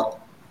δεύτερο,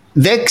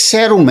 δεν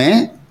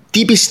ξέρουμε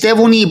τι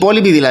πιστεύουν οι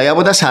υπόλοιποι, δηλαδή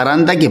από τα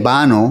 40 και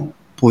πάνω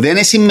που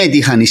δεν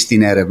συμμετείχαν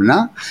στην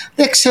έρευνα,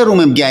 δεν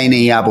ξέρουμε ποια είναι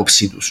η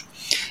άποψη τους.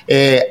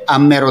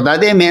 Αν με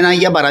ρωτάτε εμένα,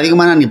 για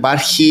παράδειγμα, αν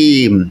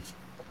υπάρχει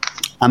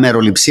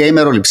αμεροληψία ή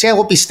μεροληψία,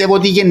 εγώ πιστεύω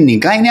ότι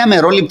γενικά είναι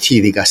αμερόληπτοι οι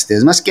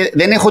δικαστές μας και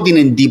δεν έχω την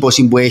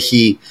εντύπωση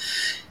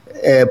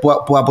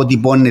που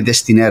αποτυπώνεται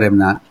στην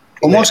έρευνα.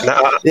 Όμως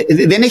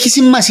δεν έχει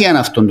σημασία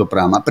αυτό το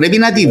πράγμα. Πρέπει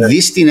να τη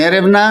δεις την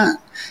έρευνα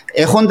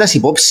έχοντας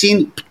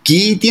υπόψη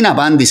ποιοι την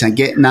απάντησαν.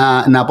 Και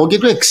να πω και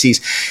το εξής.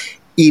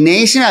 Οι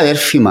νέοι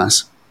συναδέλφοι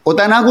μας,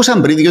 όταν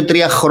άκουσαν πριν 2-3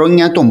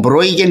 χρόνια τον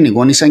πρώην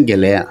Γενικό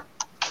Εισαγγελέα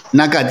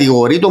να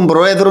κατηγορεί τον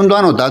πρόεδρο του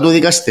Ανωτάτου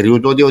Δικαστηρίου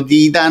τότε ότι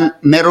ήταν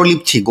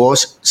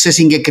μεροληπτικός σε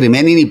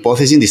συγκεκριμένη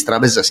υπόθεση της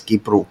Τράπεζας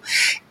Κύπρου,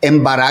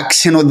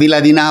 εμπαράξενο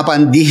δηλαδή να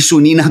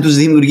απαντήσουν ή να τους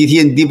δημιουργηθεί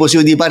εντύπωση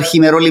ότι υπάρχει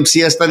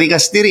μεροληψία στα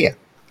δικαστήρια,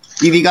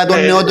 ειδικά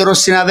των νεότερων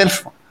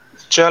συναδέλφων.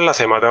 Και άλλα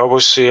θέματα,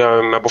 όπως η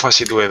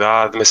απόφαση του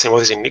ΕΔΑ με στην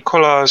υπόθεση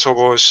Νίκολας,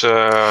 όπως...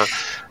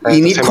 Η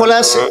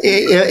Νίκολας,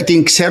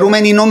 την ξέρουμε,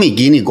 είναι η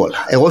νομική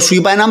Νίκολα. Εγώ σου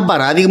είπα ένα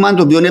παράδειγμα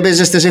το οποίο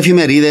έπαιζε στις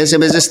εφημερίδες,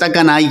 έπαιζε στα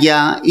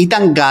κανάλια.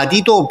 Ήταν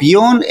κάτι το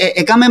οποίο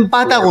έκαμε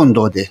πάταγον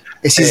τότε.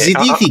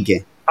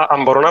 Συζητήθηκε.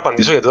 Αν μπορώ να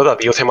απαντήσω για τα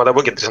δύο θέματα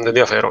που κεντρήσαν το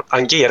ενδιαφέρον.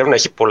 Αν και η έρευνα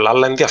έχει πολλά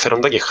άλλα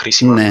ενδιαφέροντα και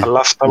χρήσιμα, ναι, αλλά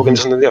αυτά που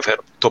κεντρήσαν το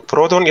ενδιαφέρον. Το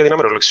πρώτο για την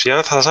αμεροληψία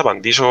θα σας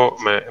απαντήσω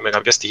με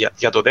κάποια στοιχεία.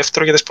 Για το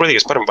δεύτερο, για τις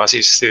πολιτικές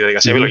παρεμβάσεις στη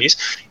διαδικασία επιλογής,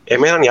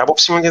 εμένα η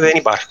άποψη μου είναι ότι δεν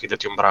υπάρχει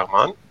τέτοιο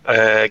πράγμα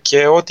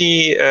και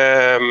ότι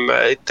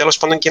τέλος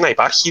πάντων και να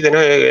υπάρχει δεν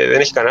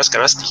έχει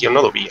κανένα στοιχείο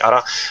να το πει.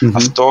 Άρα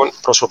αυτό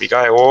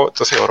προσωπικά εγώ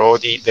το θεωρώ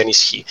ότι δεν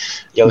ισχύει.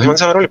 Για το θέμα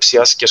της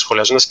αμεροληψίας και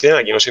σχολιάζοντας και την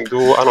ανακοίνωση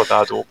του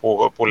Ανωτάτου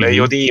που λέει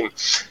ότι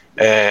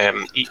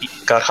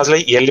καταρχάς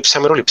λέει η έλλειψη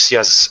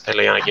αμεροληψίας,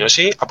 λέει η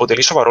ανακοίνωση,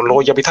 αποτελεί σοβαρό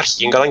λόγο για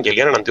πειθαρχική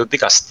καταγγελία εναντίον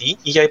δικαστή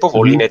ή για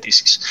υποβολή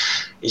αίτησης.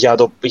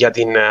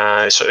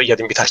 Για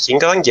την πειθαρχική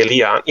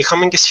καταγγελία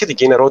είχαμε και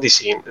σχετική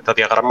ερώτηση, τα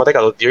διαγράμματα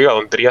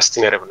 102-103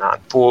 στην έρευνα,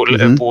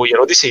 που η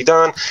ερώτηση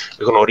ήταν: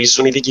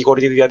 γνωρίζουν οι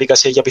δικηγόροι τη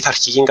διαδικασία για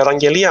πειθαρχική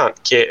καταγγελία?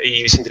 Και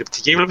η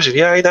συντριπτική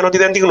πλειοψηφία ήταν ότι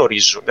δεν τη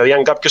γνωρίζουν. Δηλαδή,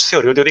 αν κάποιος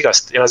θεωρεί ότι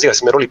ένας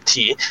δικαστής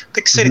μεροληπτεί,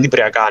 δεν ξέρει τι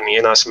πρέπει να κάνει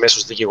ένας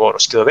μέσος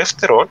δικηγόρος. Και το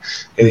δεύτερο,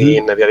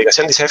 η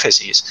διαδικασία της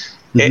έφεσης.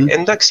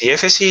 Εντάξει, η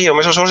έφεση, ο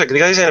μέσος όρος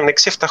εκδίκασης είναι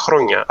 6-7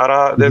 χρόνια.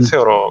 Άρα δεν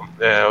θεωρώ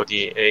ότι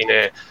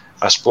είναι.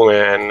 Ας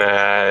πούμε,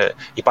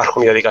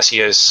 υπάρχουν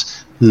διαδικασίες,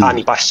 αν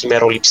υπάρχει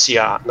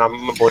μεροληψία, να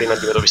μπορεί να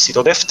αντιμετωπιστεί.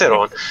 Το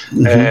δεύτερο,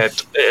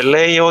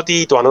 λέει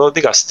ότι το Ανώτατο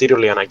Δικαστήριο,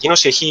 λέει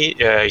ανακοίνωση, έχει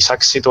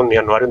εισάξει τον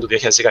Ιανουάριο του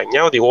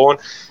 2019 οδηγό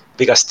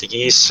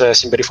δικαστικής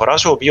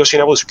συμπεριφοράς, ο οποίος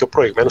είναι από τους πιο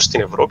προηγμένους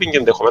στην Ευρώπη και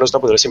ενδεχομένως να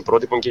αποτελέσει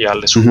πρότυπο και για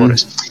άλλες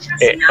χώρες.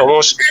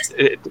 Όμως,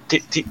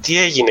 τι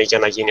έγινε για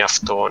να γίνει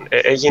αυτό?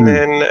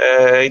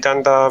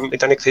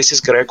 Ήταν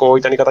εκθέσεις Γκρέκο,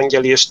 ήταν οι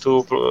καταγγελίες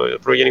του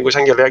πρώην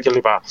Εισαγγελέα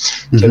κλπ.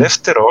 Και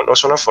δεύτερον,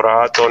 όσον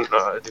αφορά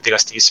τη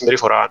δικαστική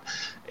συμπεριφορά,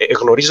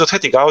 γνωρίζω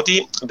θετικά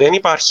ότι δεν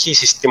υπάρχει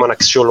σύστημα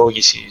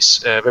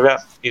αξιολόγησης.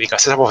 Βέβαια, οι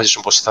δικαστές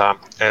αποφασίζουν πώς θα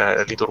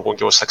λειτουργούν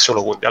και πώς θα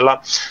αξιολογούνται,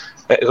 αλλά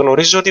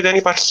γνωρίζω ότι δεν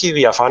υπάρχει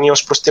διαφάνεια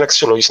ως προς την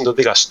αξιολόγηση των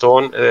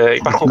δικαστών.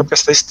 Υπάρχουν κάποια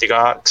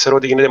στατιστικά, ξέρω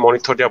ότι γίνεται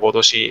monitor η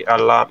απόδοση,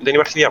 αλλά δεν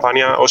υπάρχει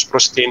διαφάνεια ως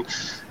προς την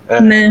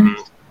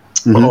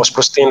ως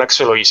προς την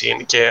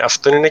αξιολόγηση. Και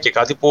αυτό είναι και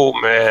κάτι που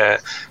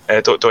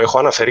το έχω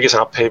αναφέρει και σε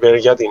ένα paper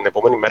για την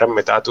επόμενη μέρα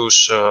μετά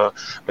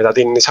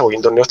την εισαγωγή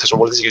των νέων θεσμών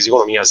πολιτικής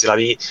οικονομίας.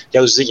 Δηλαδή,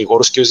 για τους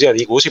δικηγόρους και τους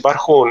διαδίκους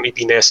υπάρχουν οι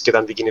ποινές και τα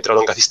αντικίνητρα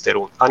των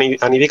καθυστερούν.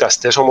 Αν οι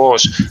δικαστές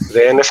όμως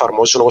δεν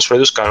εφαρμόζουν όπως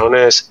πρέπει τους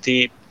κανόνες,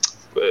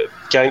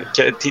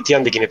 τι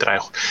αντικίνητρα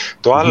έχουν.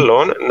 Το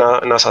άλλο,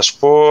 να σας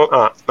πω,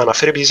 να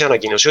αναφέρει επίσης η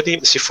ανακοίνωση ότι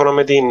σύμφωνα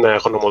με την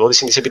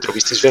γνωμοδότηση της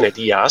Επιτροπής της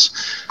Βενετίας,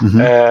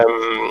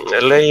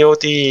 λέει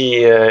ότι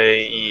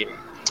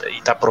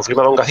τα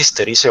προβλήματα των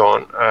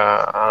καθυστερήσεων,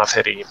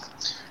 αναφέρει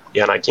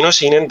η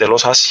ανακοίνωση, είναι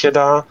εντελώς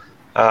άσχετα.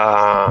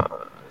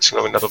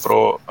 Συγγνώμη, να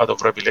το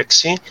βρω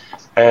επιλέξει.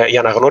 Η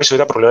αναγνώριση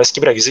ότι τα προβλήματα της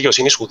κυπριακής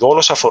δικαιοσύνης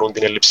ουδόλως αφορούν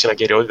την έλλειψη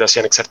ανακεραιότητας ή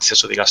ανεξαρτησίας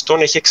των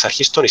δικαστών έχει εξ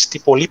αρχής τονιστεί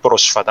πολύ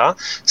πρόσφατα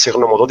σε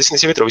γνωμοδότηση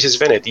της Επιτροπής της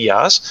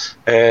Βενετίας,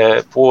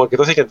 που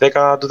εκδόθηκε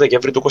 10 του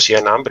Δεκέμβρη του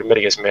 2021, πριν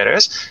μερικές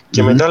μέρες,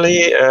 και μετά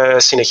λέει,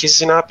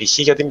 συνεχίζει να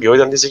απηχεί για την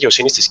ποιότητα της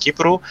δικαιοσύνης της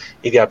Κύπρου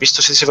η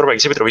διαπίστωση της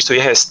Ευρωπαϊκής Επιτροπής του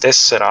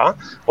 2004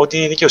 ότι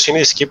η δικαιοσύνη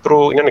της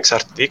Κύπρου είναι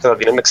ανεξαρτητή κατά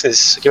την ένταξη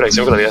της Κυπριακής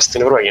Δημοκρατίας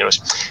στην Ευρωπαϊκή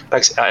Ένωση.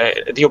 Εντάξει,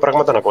 δύο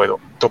πράγματα να πω εδώ.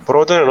 Το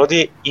πρώτο είναι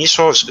ότι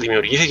ίσως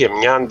δημιουργήθηκε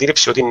μια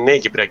αντίληψη ότι ναι, η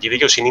Κυπριακή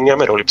δικαιοσύνη είναι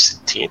αμερόληπτη,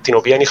 την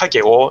οποία είχα και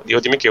εγώ,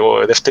 διότι είμαι και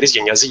εγώ δεύτερης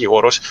γενιάς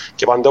δικηγόρος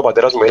και πάντα ο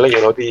πατέρας μου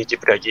έλεγε ότι οι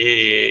Κυπριακοί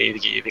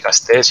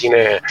δικαστές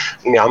είναι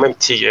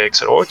άμεμπτοι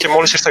και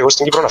μόλις ήρθα εγώ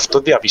στην Κύπρο αυτό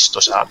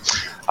διαπίστωσα.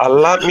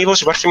 Αλλά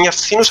μήπως υπάρχει μια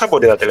φθήνουσα από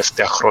τα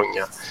τελευταία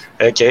χρόνια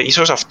και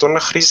ίσως αυτό να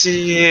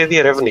χρήζει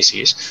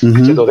διερεύνησης.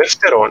 Και το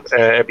δεύτερο,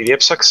 επειδή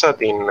έψαξα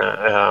την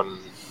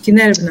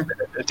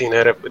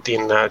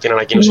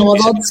ανακοίνωση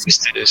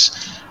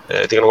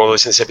την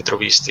γνωμοδότηση της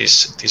Επιτροπής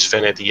της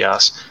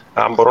Βενετίας.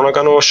 Αν μπορώ να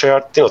κάνω share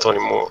την οθόνη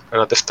μου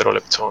ένα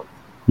δευτερόλεπτο.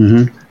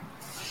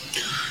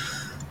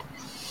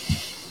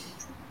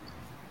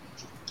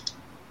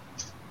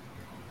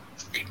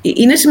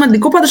 Είναι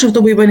σημαντικό πάντως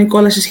αυτό που είπε η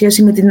Νικόλα σε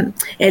σχέση με την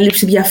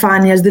έλλειψη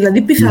διαφάνειας.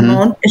 Δηλαδή,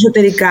 πιθανόν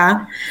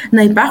εσωτερικά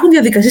να υπάρχουν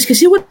διαδικασίες και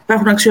σίγουρα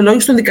υπάρχουν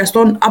αξιολόγηση των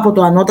δικαστών από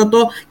το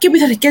ανώτατο και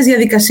πειθαρχικές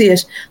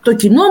διαδικασίες. Το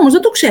κοινό όμως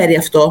δεν το ξέρει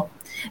αυτό.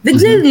 Δεν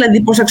ξέρει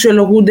δηλαδή πώς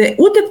αξιολογούνται,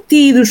 ούτε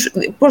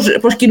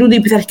πώς κινούνται οι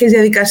πειθαρχικές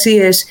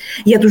διαδικασίες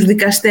για τους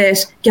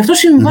δικαστές. Και αυτό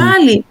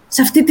συμβάλλει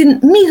σε αυτή τη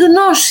μη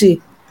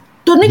γνώση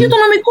των ίδιων των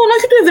νομικών,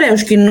 όχι του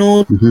ευρέου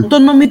κοινού,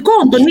 των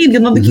νομικών, των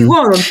ίδιων, των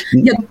δικηγόρων.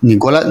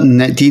 Νικόλα,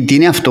 τι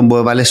είναι αυτό που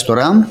έβαλες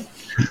τώρα?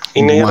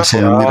 Είναι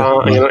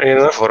η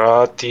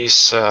αναφορά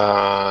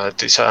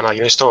της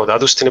ανακοίνωσης των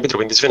ΟΤΑΤΟΥ στην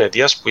Επιτροπή της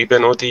Βενετίας που είπε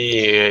ότι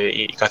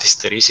οι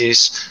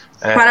καθυστερήσεις...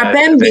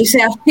 Παραπέμπει σε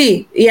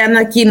αυτή η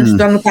ανακοίνωση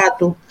του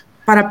ΟΤΑΤΟΥ.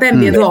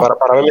 Παραπέμπει εδώ.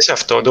 Παραπέμπει σε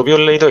αυτό, το οποίο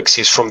λέει το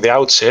εξής. From the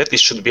outset, it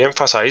should be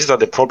emphasized that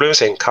the problems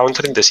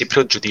encountered in the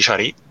Cypriot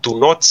judiciary do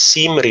not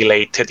seem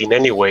related in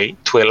any way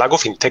to a lack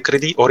of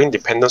integrity or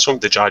independence of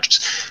the judges.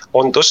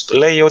 Όντως,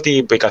 λέει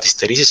ότι οι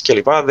καθυστερήσεις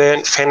κλπ.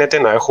 Δεν φαίνεται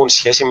να έχουν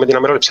σχέση με την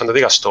αμεροληψία των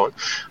δικαστών.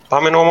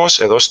 Πάμε όμως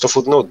εδώ στο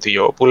footnote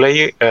 2 που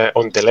λέει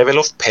on the level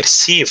of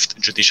perceived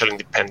judicial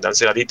independence,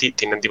 δηλαδή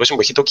την εντύπωση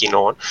που έχει το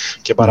κοινό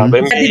και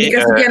παραπέμπει για τη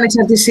δικαστική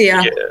ανεξαρτησία.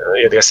 Για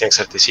τη δικαστική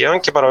ανεξαρτησία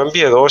και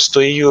παραπέμπει εδώ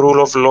στο EU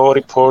Rule of Law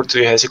Report του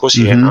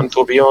 2021, το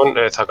οποίο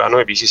θα κάνω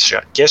επίσης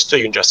share και στο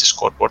EU Justice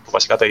Scoreboard, που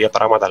βασικά τα ίδια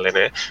πράγματα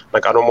λένε, να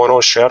κάνω μόνο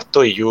share το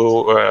EU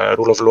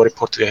Rule of Law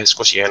Report του 2021,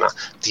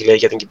 τι λέει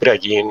για την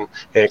Κυπριακή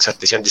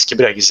εξαρτησία της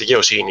Κυπριακής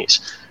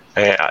δικαιοσύνης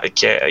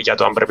και για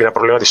το αν πρέπει να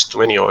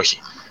προβληματιστούμε ή όχι.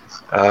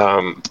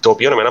 Το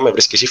οποίο εμένα με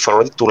βρίσκει σύμφωνο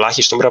ότι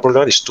τουλάχιστον πρέπει να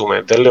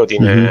προβληματιστούμε. Δεν λέω ότι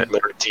είναι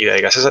μεροληπτική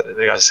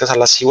διαδικασία,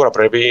 αλλά σίγουρα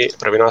πρέπει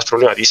να μας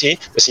προβληματίσει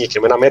με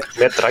συγκεκριμένα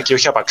μέτρα και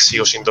όχι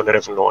απαξίωση των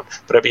ερευνών.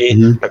 Πρέπει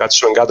να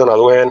κάτσουμε κάτω να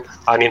δούμε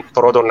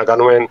πρώτον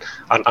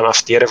αν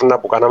αυτή η έρευνα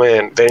που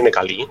κάναμε δεν είναι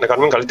καλή, να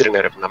κάνουμε καλύτερη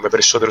έρευνα με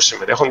περισσότερους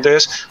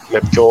συμμετέχοντες, με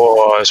πιο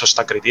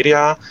σωστά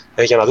κριτήρια,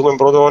 για να δούμε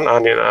πρώτον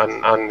αν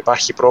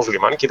υπάρχει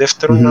πρόβλημα και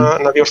δεύτερον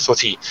να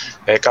διορθωθεί.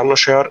 Κάνω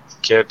share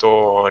και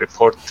το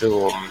report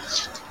του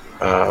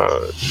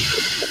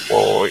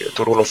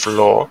Rule of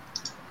Law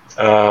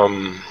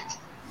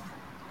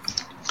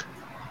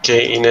και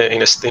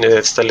είναι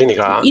στα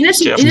ελληνικά.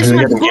 Είναι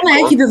σημαντικό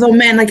να έχει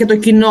δεδομένα και το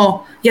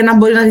κοινό για να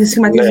μπορεί να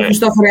σχηματίσει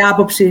χριστόφορη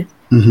άποψη.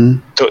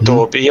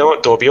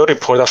 Το οποίο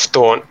report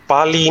αυτό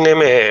πάλι είναι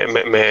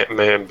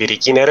με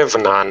εμπειρική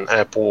έρευνα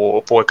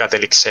που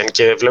κατέληξε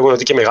και βλέπουμε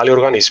ότι και μεγάλοι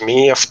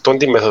οργανισμοί αυτόν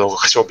τη μέθοδο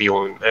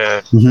χρησιμοποιούν,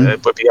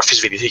 που επειδή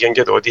αμφισβητήθηκε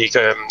και το ότι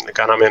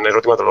κάναμε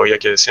ερωτηματολόγια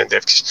και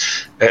συνεντεύξεις.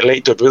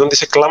 Λέει το επίπεδο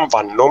της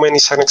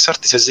εκλαμβανόμενης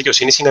ανεξαρτησίας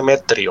δικαιοσύνης είναι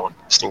μέτριο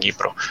στην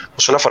Κύπρο.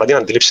 Όσον αφορά την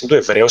αντίληψη του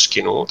ευρέου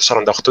κοινού, το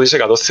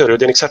 48% θεωρεί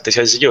ότι η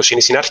ανεξαρτησία της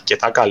δικαιοσύνης είναι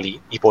αρκετά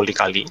καλή ή πολύ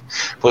καλή,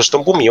 ποσοστό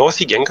που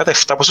μειώθηκε κατά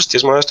 7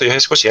 ποσοστίες μονάδες το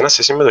 2021 σε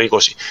σχέση με το 20.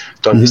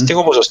 Το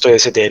αντίστοιχο ποσοστό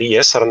στις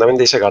εταιρείες,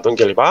 45%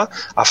 κλπ.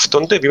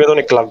 Αυτό το επίπεδο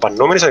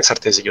εκλαμβανόμενης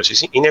ανεξαρτησίας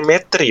δικαιοσύνης είναι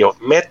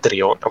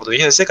μέτριο από το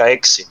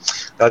 2016.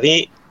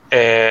 Δηλαδή,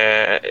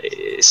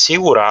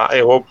 Σίγουρα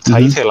εγώ θα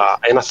ήθελα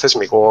ένα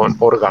θεσμικό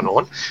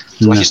όργανο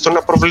τουλάχιστον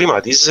να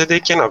προβληματίζεται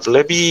και να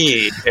βλέπει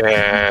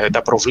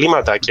τα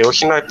προβλήματα και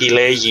όχι να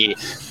επιλέγει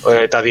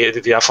τα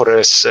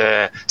διάφορες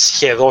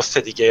σχεδόν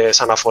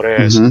θετικές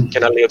αναφορές και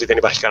να λέει ότι δεν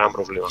υπάρχει κανένα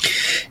πρόβλημα.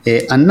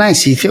 Αννά,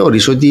 εσύ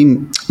θεωρείς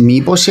ότι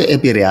μήπως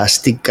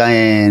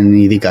επηρεάστηκαν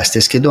οι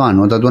δικαστές και το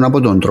ανώτατο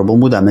από τον τρόπο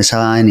που τα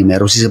μέσα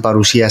ενημέρωσης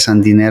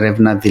παρουσίασαν την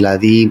έρευνα,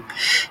 δηλαδή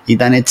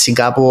ήταν έτσι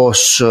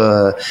κάπως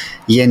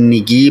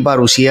γενική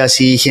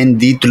παρουσίαση, είχε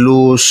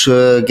τίτλους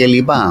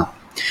κλπ.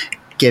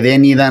 Και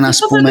δεν είδαν, ας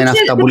πούμε,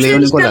 αυτά που λέει ο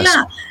Νικόλας.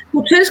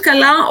 Που ξέρεις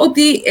καλά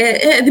ότι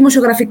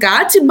δημοσιογραφικά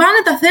τσιμπάνε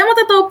τα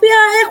θέματα τα οποία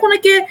έχουν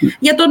και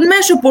για τον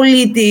μέσο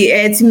πολίτη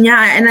έτσι,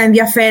 ένα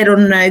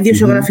ενδιαφέρον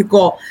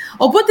δημοσιογραφικό.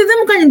 Οπότε δεν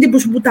μου κάνει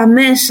εντύπωση που τα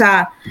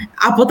μέσα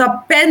από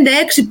τα 5-6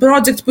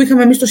 projects που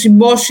είχαμε εμείς στο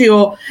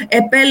συμπόσιο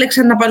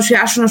επέλεξαν να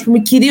παρουσιάσουν, ας πούμε,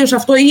 κυρίως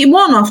αυτό ή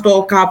μόνο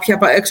αυτό κάποια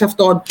εξ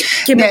αυτών.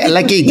 Και ναι,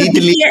 αλλά και οι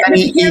τίτλοι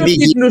οι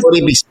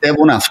δικηγόροι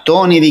πιστεύουν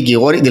αυτόν, οι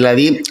δικηγόροι,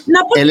 δηλαδή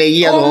έλεγε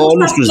για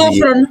όλους τους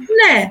δικηγόρους.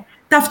 Ναι.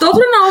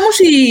 Ταυτόχρονα όμως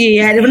η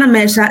έρευνα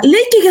μέσα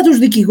λέει και για τους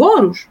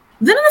δικηγόρους.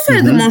 Δεν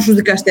αναφέρεται μόνο στους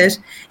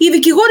δικαστές. Οι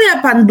δικηγόροι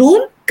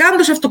απαντούν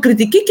κάνοντας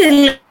αυτοκριτική και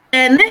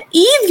λένε οι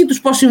ίδιοι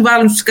τους πώς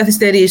συμβάλλουν στις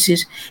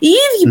καθυστερήσεις. Οι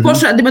ίδιοι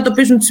πώς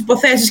αντιμετωπίζουν τις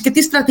υποθέσεις και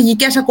τι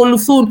στρατηγικές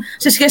ακολουθούν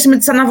σε σχέση με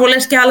τις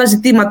αναβολές και άλλα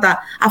ζητήματα.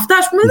 Αυτά,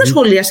 ας πούμε, δεν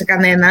σχολίασε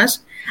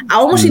κανένας.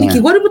 Όμως οι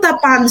δικηγόροι που τα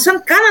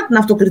απάντησαν κάναν την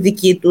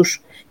αυτοκριτική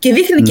τους. Και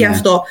δείχνει και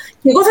αυτό.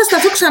 Και εγώ θα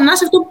σταθώ ξανά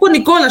σε αυτό που είπε ο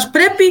Νικόλας.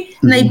 Πρέπει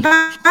να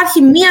υπάρχει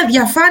μία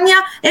διαφάνεια,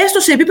 έστω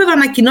σε επίπεδο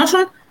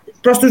ανακοινώσεων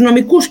προς τους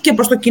νομικούς και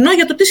προς το κοινό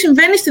για το τι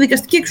συμβαίνει στη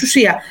δικαστική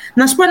εξουσία.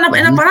 Να σας πω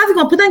ένα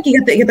παράδειγμα που ήταν και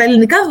για τα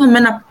ελληνικά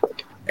δεδομένα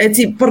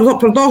έτσι,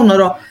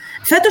 πρωτόγνωρο.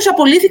 Φέτος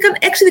απολύθηκαν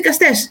 6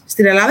 δικαστές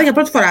στην Ελλάδα για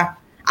πρώτη φορά.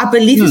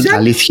 Απελήθησαν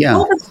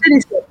λόγω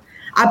καθυστερήσεων.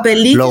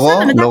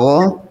 Απελήθησαν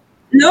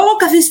λόγω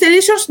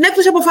καθυστερήσεων στην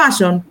έκδοση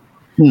αποφάσεων.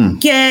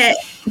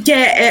 Και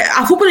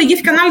αφού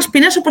προηγήθηκαν άλλες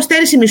ποινές όπως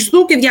στέρηση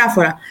μισθού και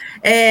διάφορα.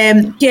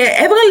 Και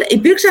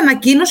υπήρξε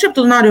ανακοίνωση από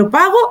τον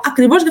Αριοπάγο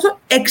ακριβώς γι' αυτό,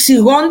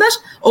 εξηγώντας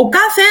ο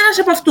κάθε ένας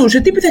από αυτούς σε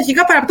τι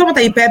πειθαρχικά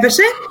παραπτώματα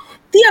υπέπεσε,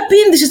 τι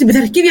απήντησε στην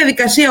πειθαρχική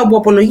διαδικασία όπου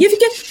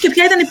απολογήθηκε και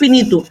ποια ήταν η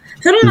ποινή του.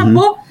 Θέλω να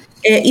πω,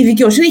 η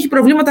δικαιοσύνη έχει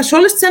προβλήματα σε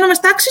όλες τις ένομες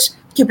τάξεις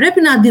και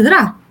πρέπει να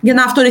αντιδρά για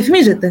να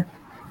αυτορυθμίζεται.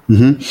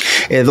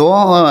 Εδώ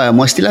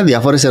μου έστειλαν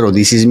διάφορες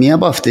ερωτήσεις. Μία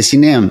από αυτές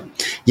είναι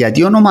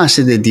γιατί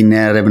ονομάσετε την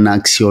έρευνα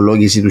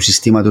αξιολόγηση του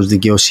συστήματος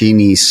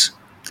δικαιοσύνης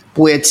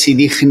που έτσι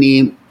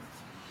δείχνει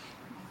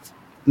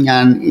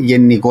μια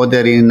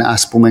γενικότερη,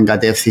 ας πούμε,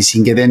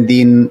 κατεύθυνση και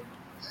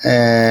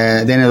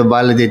δεν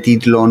βάλετε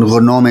τίτλο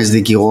γνώμες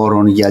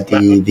δικηγόρων για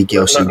τη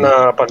δικαιοσύνη.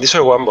 Να απαντήσω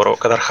εγώ αν μπορώ.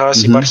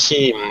 Καταρχάς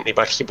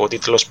υπάρχει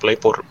υποτίτλος που λέει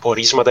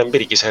πορίσματα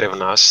εμπειρικής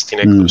έρευνας στην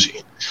έκδοση.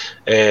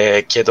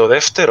 Και το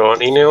δεύτερο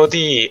είναι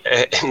ότι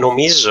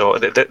νομίζω,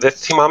 δεν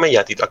θυμάμαι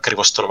γιατί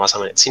ακριβώς το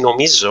ονομάσαμε έτσι,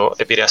 νομίζω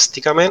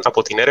επηρεαστήκαμε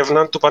από την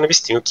έρευνα του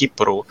Πανεπιστημίου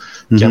Κύπρου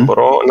και αν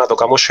μπορώ να το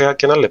κάνω share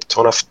και ένα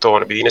λεπτό αυτό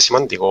επειδή είναι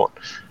σημαντικό.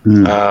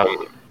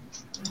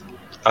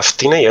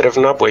 Αυτή είναι η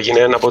έρευνα που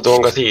έγινε από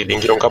τον καθηγητή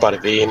κ.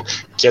 Καπαρδή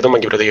και τον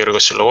Κυπριακό Γεωργικό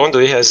Συλλογό το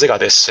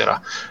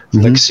 2014.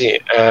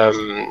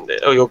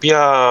 Η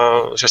οποία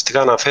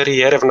ουσιαστικά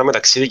αναφέρει έρευνα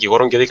μεταξύ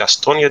δικηγόρων και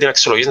δικαστών για την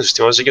αξιολόγηση του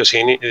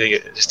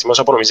συστήματος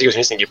απονομής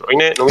δικαιοσύνης στην Κύπρο.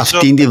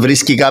 Αυτή τη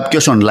βρίσκει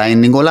κάποιος online,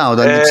 Νικόλα,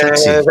 όταν την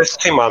ψάξει? Δεν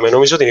θυμάμαι,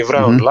 νομίζω την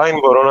βρήκα online,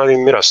 μπορώ να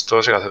την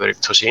μοιραστώ σε κάθε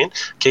περίπτωση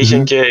και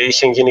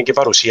είχε γίνει και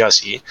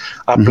παρουσίαση.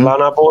 Απλά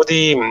να πω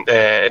ότι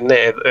ναι,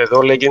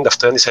 εδώ λέγεται την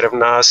ταυτότητα της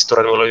έρευνας, το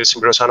ραντιμολόγιο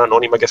συμπλήρωσαν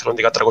ανώνυμα και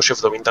εθελοντικά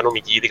 370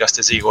 νομικοί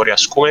δικαστές δικηγόροι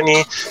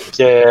ασκούμενοι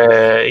και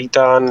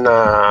ήταν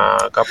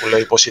κάπου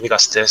λέει πόσοι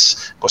δικαστές,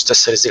 24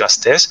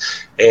 δικαστές.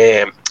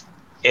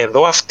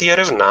 Εδώ αυτή η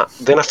έρευνα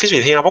δεν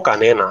αμφισβητήθηκε από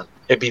κανέναν,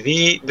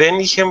 επειδή δεν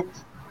είχε,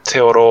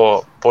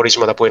 θεωρώ,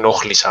 πορίσματα που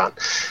ενόχλησαν.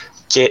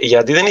 Και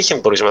γιατί δεν είχε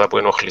πορίσματα που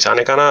ενόχλησαν,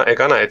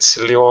 έκανα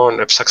έτσι λίγο,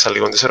 έψαξα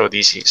λίγο τις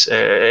ερωτήσεις.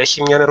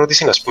 Έχει μια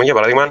ερώτηση, ας πούμε, για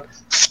παράδειγμα,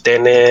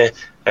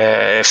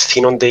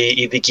 ευθύνονται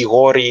οι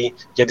δικηγόροι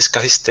για τις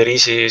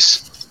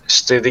καθυστερήσεις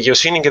στη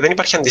δικαιοσύνη και δεν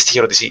υπάρχει αντίστοιχη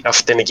ερώτηση,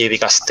 φταίνε και οι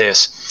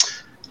δικαστές.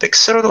 Δεν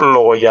ξέρω τον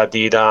λόγο γιατί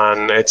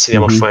ήταν έτσι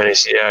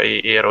διαμορφωμένες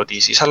οι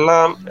ερωτήσεις,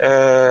 αλλά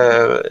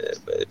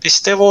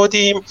πιστεύω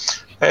ότι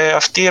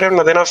αυτή η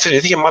έρευνα δεν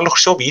αμφισβητήθηκε, μάλλον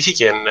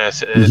χρησιμοποιήθηκε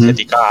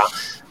θετικά,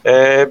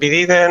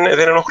 επειδή δεν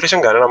ενοχλήσε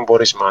κανέναν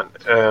πόρισμα.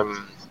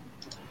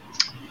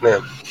 Ναι.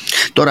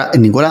 Τώρα,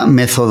 Νικόλα,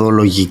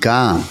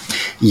 μεθοδολογικά,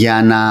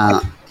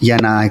 για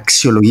να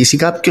αξιολογήσει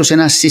κάποιος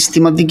ένα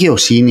σύστημα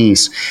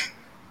δικαιοσύνης,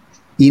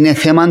 είναι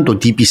θέμα το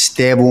τι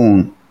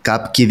πιστεύουν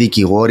κάποιοι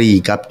δικηγόροι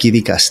ή κάποιοι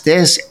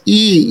δικαστές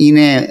ή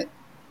είναι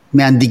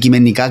με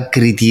αντικειμενικά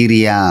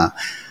κριτήρια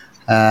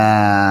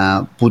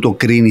που το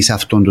κρίνεις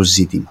αυτό το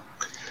ζήτημα?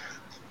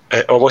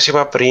 Όπως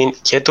είπα πριν,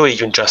 και το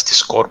EU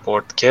Justice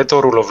Scoreboard και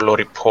το Rule of Law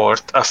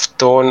Report,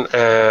 αυτόν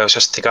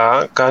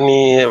ουσιαστικά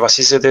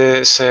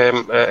βασίζεται σε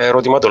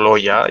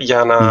ερωτηματολόγια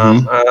για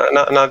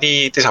να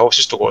δει τις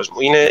απόψεις του κόσμου.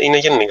 Είναι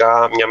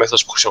γενικά μια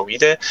μέθοδος που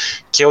χρησιμοποιείται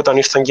και όταν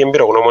ήρθαν και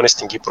εμπειρογνώμονες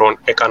στην Κύπρο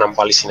έκαναν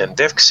πάλι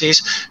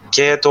συνεντεύξεις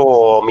και το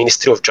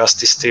Ministry of Justice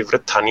στη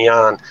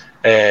Βρετανία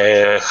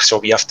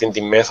χρησιμοποιεί αυτήν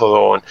τη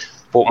μέθοδο,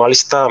 που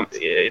μάλιστα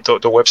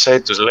το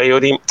website τους λέει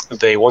ότι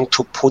they want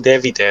to put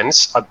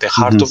evidence at the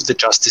heart of the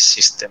justice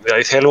system.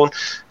 Δηλαδή θέλουν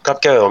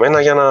κάποια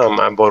δεδομένα για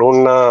να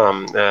μπορούν να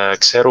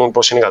ξέρουν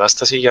πώς είναι η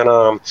κατάσταση, για να...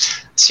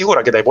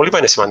 Σίγουρα και τα υπόλοιπα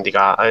είναι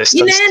σημαντικά.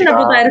 Είναι ένα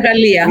από τα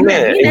εργαλεία. Ναι,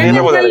 είναι ένα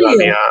από τα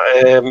εργαλεία.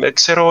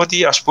 Ξέρω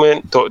ότι, ας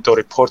πούμε, το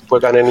report που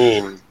έκανε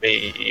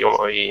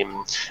η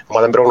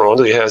ομάδα εμπειρογνωμόνων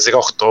του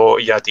 2018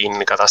 για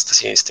την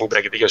κατάσταση στην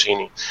Κυπριακή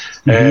δικαιοσύνη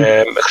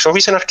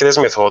χρησιμοποίησαν αρκετές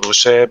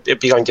μεθόδους.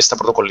 Πήγαν και στα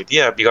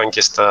πρωτοκολλητεία, πήγαν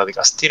και στα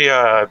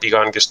δικαστήρια,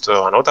 πήγαν και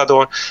στο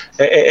ανώτατο.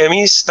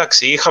 Εμείς,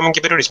 εντάξει, είχαμε και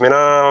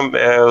περιορισμένα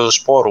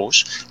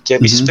πόρους και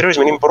επίσης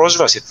περιορισμένη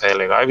πρόσβαση, θα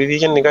έλεγα, επειδή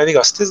γενικά οι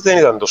δικαστές δεν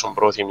ήταν τόσο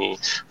πρόθυμοι.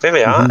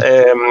 Βέβαια,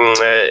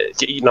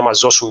 να μας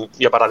δώσουν,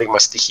 για παράδειγμα,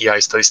 στοιχεία ή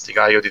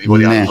στατιστικά ή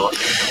οτιδήποτε άλλο.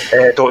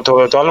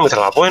 Το άλλο που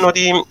θέλω να πω είναι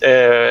ότι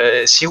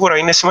σίγουρα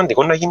είναι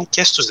σημαντικό να γίνει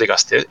και στους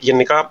δικαστές.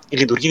 Γενικά, οι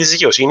λειτουργοί της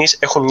δικαιοσύνης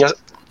έχουν μια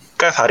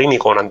καθαρή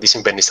εικόνα τι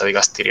συμβαίνει στα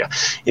δικαστήρια.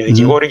 Οι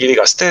δικηγόροι και οι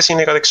δικαστές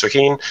είναι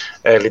κατεξοχήν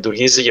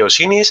λειτουργοί της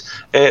δικαιοσύνης.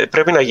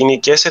 Πρέπει να γίνει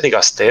και σε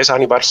δικαστές.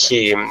 Αν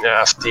υπάρχει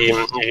αυτή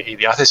η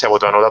διάθεση από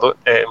το ανώτατο,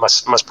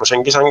 μας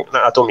προσέγγισαν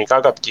ατομικά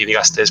κάποιοι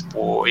δικαστές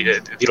που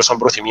δήλωσαν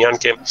προθυμία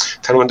και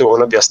θέλουμε το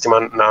επόμενο διάστημα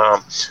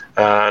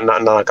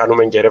να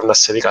κάνουμε και έρευνα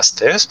σε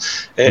δικαστές.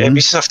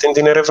 Επίσης, αυτή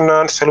την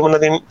έρευνα θέλουμε να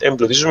την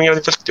εμπλουτίζουμε για να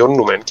την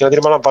βελτιώνουμε και να την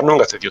επαναλαμβάνουμε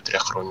κάθε 2-3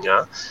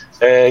 χρόνια.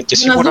 Και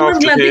να δούμε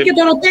δηλαδή και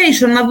το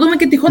rotation, να δούμε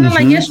και τυχόν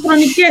αλλαγές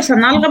χρονικές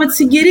ανάλογα με τις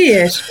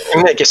συγκυρίες.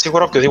 Ναι, και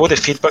σίγουρα οποιοδήποτε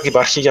feedback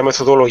υπάρχει για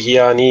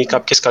μεθοδολογία ή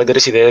κάποιες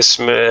καλύτερες ιδέες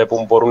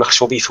που μπορούν να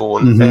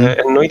χρησιμοποιηθούν.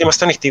 Εννοείται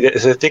είμαστε ανοιχτοί,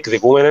 δεν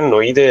διεκδικούμε,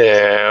 εννοείται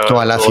το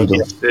αλάθητο.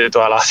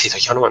 Το αλάθητο,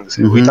 για όνομα του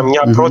Θεού. Ήταν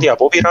μια πρώτη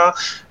απόπειρα.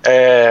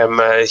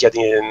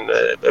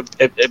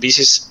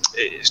 Επίσης,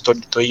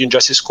 το EU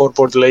Justice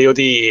Scoreboard λέει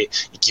ότι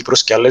η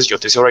Κύπρος και άλλες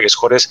 2-3 ευρωπαϊκές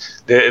χώρες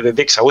δεν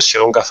διεξαγούν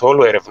σχεδόν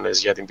καθόλου έρευνες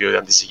για την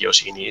ποιότητα της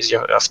δικαιοσύνης.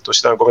 Αυτός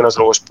ήταν ακόμα ένας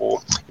λόγος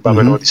που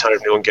είπαμε ότι σαν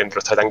ερευνητικό κέντρο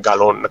θα ήταν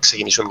καλό να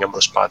ξεκινήσουμε μια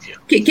προσπάθεια.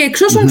 Και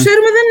εξ όσων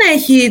ξέρουμε, δεν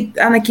έχει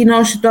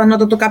ανακοινώσει το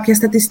ανώτατο κάποια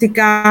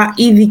στατιστικά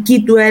ή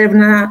δική του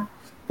έρευνα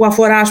που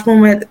αφορά, ας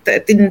πούμε,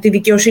 τη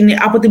δικαιοσύνη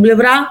από την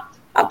πλευρά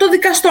από το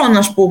δικαστών,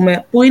 ας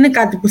πούμε, που είναι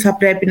κάτι που θα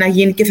πρέπει να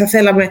γίνει και θα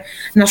θέλαμε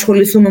να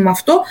ασχοληθούμε με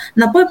αυτό.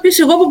 Να πω επίσης,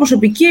 εγώ από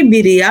προσωπική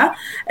εμπειρία,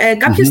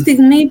 κάποια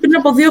στιγμή πριν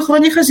από 2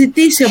 χρόνια είχα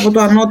ζητήσει από το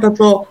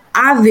ανώτατο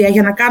άδεια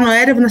για να κάνω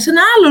έρευνα σε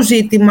ένα άλλο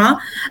ζήτημα,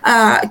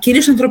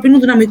 κυρίως ανθρωπίνου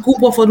δυναμικού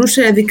που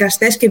αφορούσε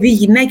δικαστές και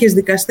γυναίκες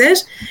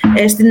δικαστές.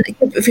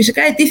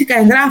 Φυσικά αιτήθηκα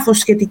εγγράφος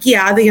σχετική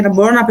άδεια για να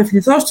μπορώ να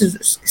απευθυνθώ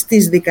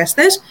στις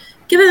δικαστές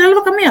και δεν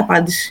έλαβα καμία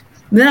απάντηση.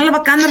 Δεν έλαβα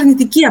καν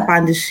αρνητική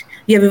απάντηση.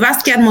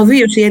 Διαβιβάστηκε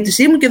αρμοδίως η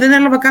αίτησή μου και δεν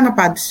έλαβα καν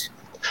απάντηση.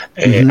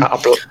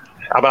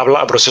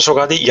 Απλά προσθέσω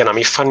κάτι για να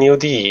μην φανεί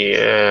ότι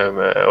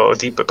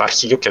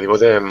υπάρχει και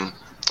οποιαδήποτε,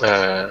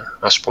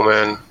 ας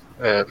πούμε,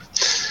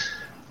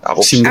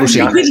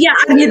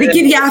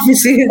 αρνητική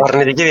διάθεση.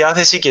 Αρνητική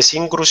διάθεση και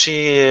σύγκρουση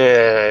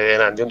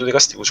εναντίον του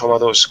δικαστικού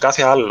σώματος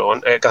κάθε άλλον.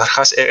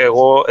 Καταρχάς,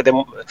 εγώ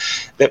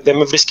δεν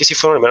με βρίσκει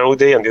σύμφωνο εμένα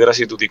ούτε η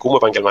αντίδραση του δικού μου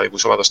επαγγελματικού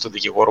σώματος των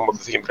δικηγόρων που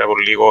πήγε πριν από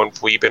λίγο,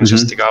 που είπε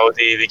ουσιαστικά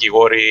ότι οι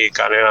δικηγόροι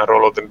κανένα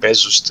ρόλο δεν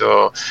παίζουν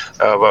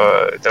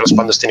τέλος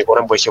πάντων στην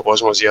εικόνα που έχει ο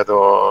κόσμος για το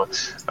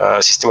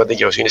σύστημα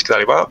δικαιοσύνης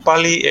κτλ.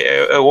 Πάλι,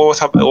 εγώ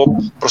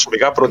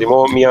προσωπικά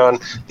προτιμώ μια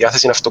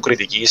διάθεση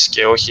αυτοκριτικής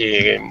και όχι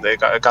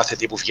κάθε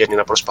τι που βγαίνει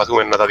να προσπαθούμε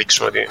να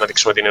δείξουμε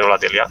ότι είναι όλα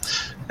τέλεια.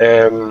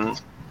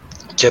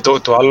 Και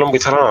το άλλο που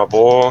ήθελα να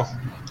πω,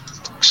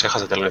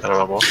 ξέχασα τι άλλο ήθελα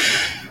να πω.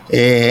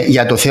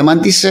 Για το θέμα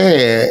της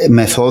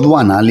μεθόδου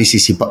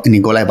ανάλυσης,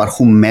 Νικόλα,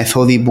 υπάρχουν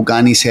μέθοδοι που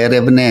κάνεις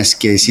έρευνες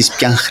και εσείς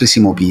ποιαν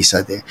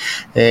χρησιμοποιήσατε?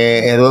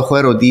 Εδώ έχω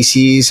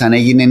ερωτήσεις αν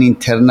έγινε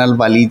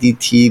internal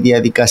validity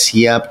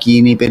διαδικασία, ποιοι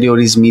είναι οι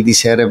περιορισμοί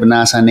της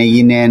έρευνας, αν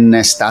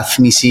έγινε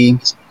στάθμιση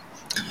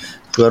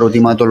του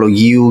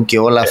ερωτηματολογίου και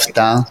όλα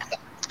αυτά.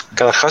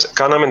 Καταρχάς,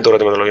 κάναμε το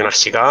ερωτηματολόγιο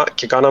αρχικά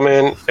και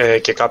κάναμε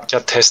και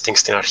κάποια testing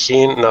στην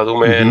αρχή, να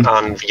δούμε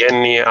αν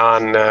βγαίνει,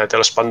 αν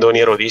τέλος πάντων οι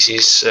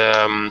ερωτήσεις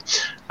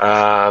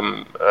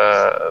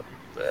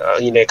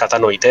είναι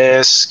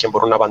κατανοητές και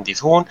μπορούν να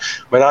απαντηθούν.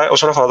 Μετά,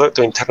 όσον αφορά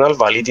το internal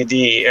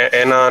validity,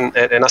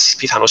 ένας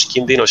πιθανός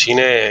κίνδυνος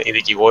είναι οι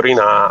δικηγόροι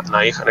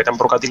να ήταν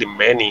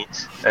προκατηλημένοι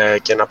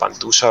και να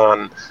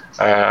απαντούσαν,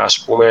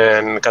 ας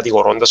πούμε,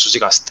 κατηγορώντας τους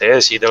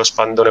δικαστές ή τέλος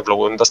πάντων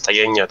ευλογώντας τα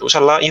γένια τους,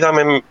 αλλά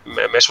είδαμε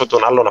μέσω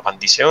των άλλων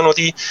απαντήσεων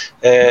ότι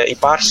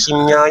υπάρχει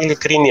μια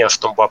ειλικρίνεια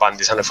αυτών που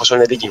απάντησαν, εφόσον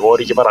είναι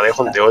δικηγόροι και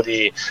παραδέχονται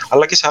ότι,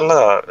 αλλά και σε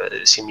άλλα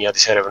σημεία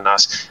της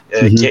έρευνας.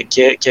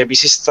 Και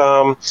επίσης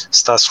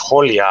στα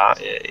σχόλια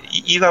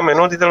είδαμε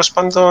ότι τέλος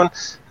πάντων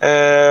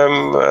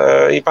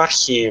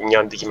υπάρχει μια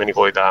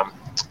αντικειμενικότητα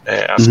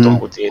αυτών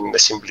που την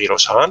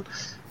συμπλήρωσαν.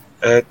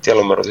 Τι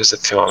άλλο με ρωτήσεις, δεν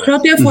θυμάμαι. Σε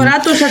ό,τι αφορά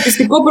το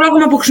στατιστικό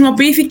πρόγραμμα που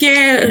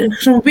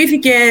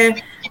χρησιμοποιήθηκε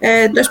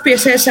το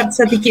SPSS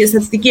από τη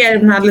στατιστική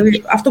έρευνα,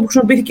 δηλαδή αυτό που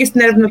χρησιμοποιήθηκε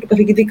στην έρευνα του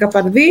καθηγητή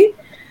Καπαρδί.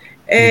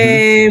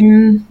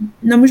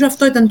 Νομίζω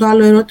αυτό ήταν το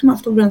άλλο ερώτημα.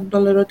 Αυτό πρέπει να ήταν το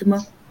άλλο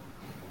ερώτημα.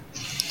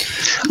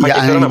 Για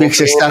αν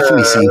υπήρξε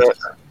στάθμιση.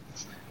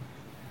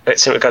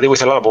 Κάτι που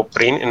ήθελα να πω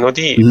πριν είναι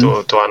ότι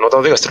το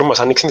ανώτατο δικαστήριο μας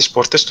άνοιξε τις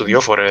πόρτες του 2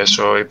 φορές.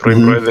 Οι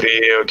πρώην πρόεδροι,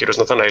 ο κ.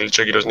 Ναθαναήλ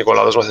και ο κ.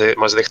 Νικολάδος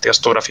μας δέχτηκαν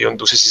στο γραφείο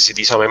του,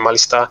 συζητήσαμε.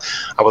 Μάλιστα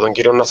από τον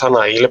κ.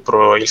 Ναθαναήλ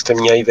προήλθε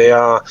μια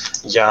ιδέα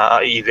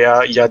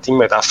για τη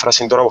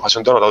μετάφραση των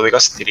αποφάσεων του ανώτατου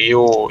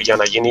δικαστηρίου για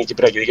να γίνει η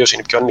κυπριακή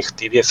δικαιοσύνη πιο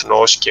ανοιχτή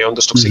διεθνώς, και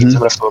όντως το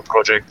ξεκινήσαμε αυτό το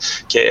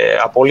project. Και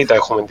απόλυτα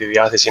έχουμε τη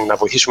διάθεση να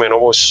βοηθήσουμε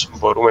όπως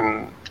μπορούμε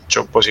και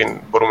όπως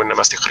μπορούμε να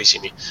είμαστε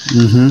χρήσιμοι.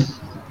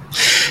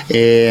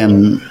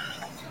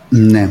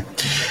 Ναι.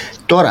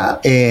 Τώρα,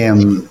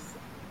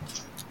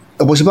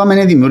 όπως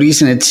είπαμε,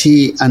 δημιούργησαν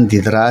έτσι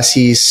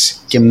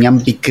αντιδράσεις και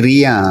μια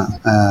πικρία,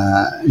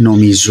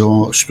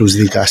 νομίζω, στους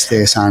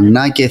δικαστές,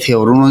 Άννα, και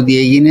θεωρούν ότι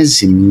έγινε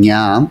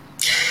ζημιά.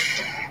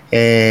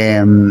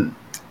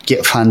 Και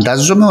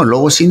φαντάζομαι ο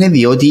λόγος είναι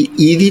διότι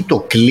ήδη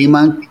το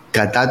κλίμα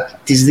κατά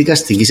της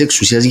δικαστικής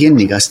εξουσίας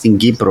γενικά στην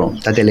Κύπρο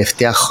τα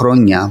τελευταία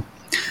χρόνια,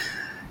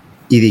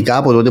 ειδικά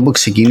από τότε που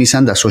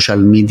ξεκίνησαν τα social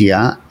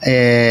media,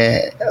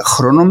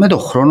 χρόνο με το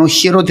χρόνο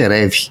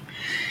χειροτερεύει.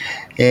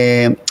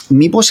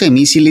 Μήπως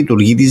εμείς οι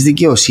λειτουργοί της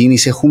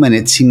δικαιοσύνης έχουμε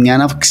έτσι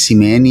μια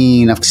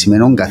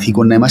αυξημένο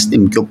καθήκον να είμαστε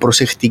πιο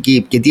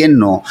προσεκτικοί? Και τι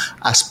εννοώ?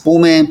 Ας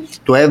πούμε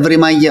το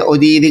έβριμα για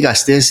ότι οι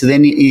δικαστές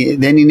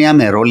δεν είναι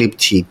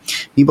αμερόληπτοι.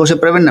 Μήπως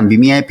έπρεπε να μπει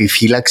μια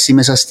επιφύλαξη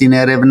μέσα στην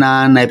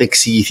έρευνα, να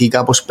επεξηγηθεί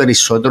κάπως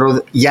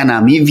περισσότερο για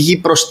να μην βγει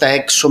προς τα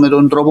έξω με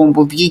τον τρόπο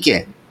που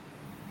βγήκε?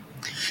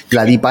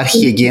 Δηλαδή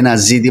υπάρχει εκεί ένα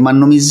ζήτημα,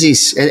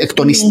 νομίζεις, εκ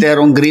των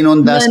υστέρων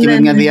κρίνοντας και με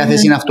μια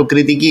διάθεση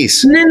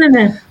αυτοκριτικής?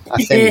 Ναι.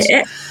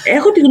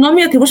 Έχω τη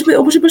γνώμη ακριβώς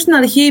όπως είπα στην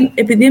αρχή,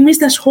 επειδή εμείς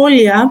στα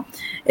σχόλια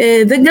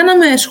δεν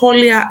κάναμε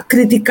σχόλια,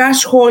 κριτικά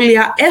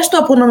σχόλια, έστω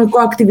από νομικό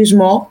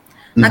ακτιβισμό,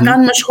 να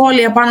κάνουμε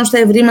σχόλια πάνω στα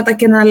ευρήματα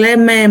και να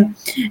λέμε,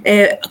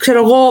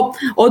 ξέρω εγώ,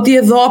 ότι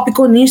εδώ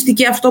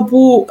απεικονίστηκε αυτό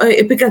που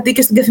επικρατεί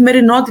και στην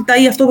καθημερινότητα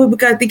ή αυτό που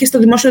επικρατεί και στο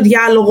δημόσιο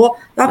διάλογο.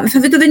 Θα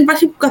δείτε δεν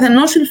υπάρχει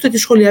καθενός τέτοιο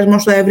σχολιασμό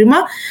στο έβριμα.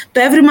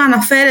 Το έβριμα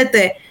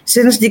αναφέρεται σε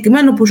ένα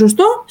συγκεκριμένο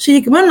ποσοστό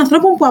συγκεκριμένων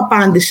ανθρώπων που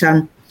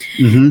απάντησαν.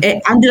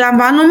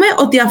 Αντιλαμβάνομαι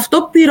ότι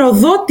αυτό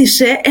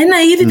πυροδότησε ένα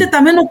ήδη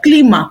τεταμένο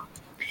κλίμα.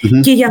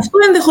 Και γι' αυτό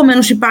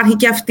ενδεχομένως υπάρχει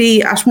και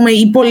αυτή, ας πούμε,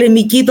 η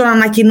πολεμική των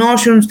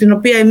ανακοινώσεων, στην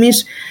οποία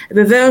εμείς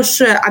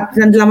βεβαίως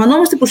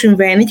αντιλαμβανόμαστε που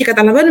συμβαίνει και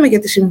καταλαβαίνουμε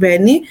γιατί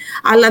συμβαίνει,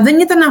 αλλά δεν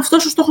ήταν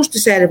αυτός ο στόχος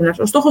της έρευνας.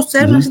 Ο στόχος της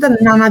έρευνας ήταν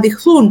να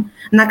αναδειχθούν,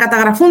 να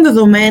καταγραφούν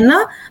δεδομένα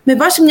με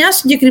βάση μια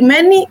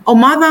συγκεκριμένη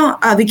ομάδα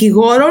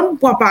δικηγόρων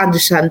που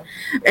απάντησαν.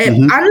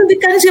 Αν δει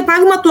κανείς για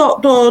παράδειγμα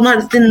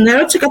την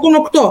ερώτηση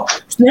 108,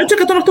 στην ερώτηση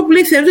 108 που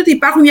λέει θεωρείται ότι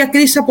υπάρχουν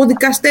διακρίσεις από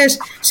δικαστές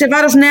σε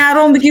βάρος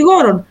νεαρών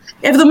δικηγόρων,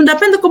 75,4%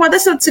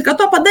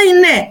 απαντάει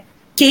ναι.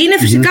 Και είναι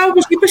φυσικά,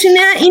 όπως είπες,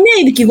 οι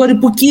νέοι δικηγόροι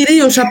που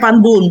κυρίως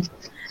απαντούν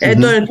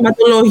το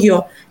ερωτηματολόγιο.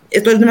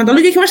 Το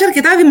ερωτηματολόγιο έχει μέσα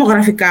αρκετά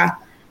δημογραφικά.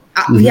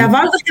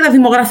 Διαβάζοντας και τα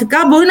δημογραφικά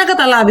μπορεί να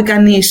καταλάβει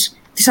κανείς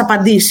τις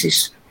απαντήσεις.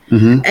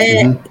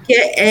 Και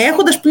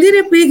έχοντας πλήρη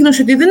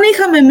επίγνωση ότι δεν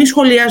είχαμε εμείς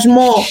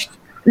σχολιασμό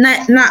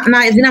να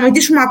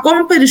δυναμητήσουμε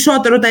ακόμα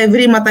περισσότερο τα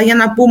ευρήματα για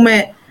να πούμε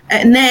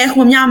ναι,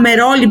 έχουμε μια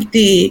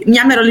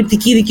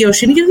αμεροληπτική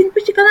δικαιοσύνη, γιατί δεν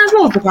υπήρχε κανένας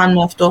λόγος που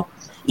κάνουμε αυτό.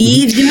 Οι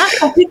ίδιοι μας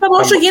καθήκαμε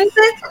όσο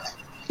γίνεται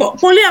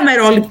πολύ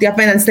αμερόληπτοι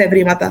απέναντι στα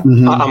ευρήματα.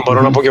 Αν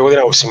μπορώ να πω και εγώ την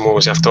άποψή μου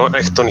σε αυτό,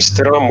 εκ των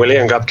υστέρων να μου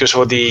έλεγε κάποιος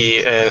ότι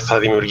θα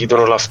δημιουργεί τον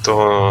όλο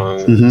αυτό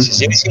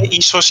συζήτηση,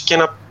 ίσως και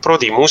να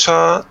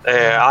προτιμούσα,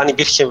 αν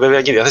υπήρχε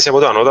βέβαια και η διάθεση από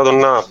το ανώτατο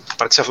να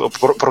υπάρξει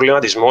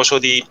προβληματισμός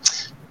ότι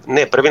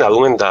ναι, πρέπει να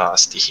δούμε τα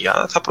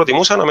στοιχεία. Θα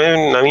προτιμούσα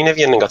να μην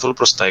έβγαινε καθόλου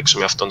προς τα έξω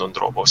με αυτόν τον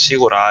τρόπο.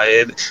 Σίγουρα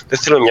δεν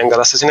θέλουμε μια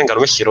κατάσταση να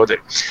κάνουμε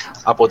χειρότερη.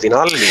 Από την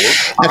άλλη,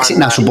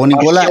 να σου πω,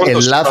 Νικόλα,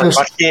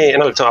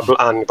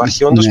 αν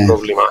υπάρχει όντως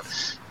πρόβλημα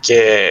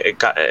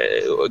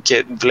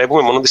και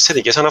βλέπουμε μόνο τις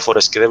θετικές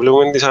αναφορές και δεν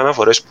βλέπουμε τις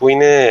αναφορές που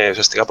είναι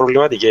ουσιαστικά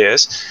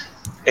προβληματικές,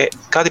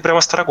 κάτι πρέπει να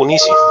μας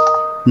ταρακουνήσει.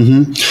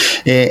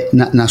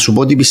 Να σου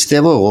πω τι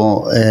πιστεύω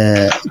εγώ.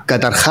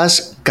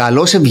 Καταρχάς,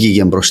 καλώς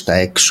βγήκε προς τα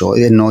έξω,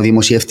 ενώ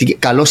δημοσιεύτηκε.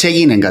 Καλώς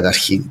έγινε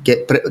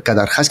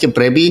καταρχάς και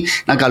πρέπει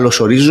να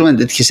καλωσορίζουμε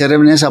τέτοιες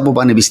έρευνες από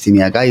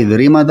πανεπιστημιακά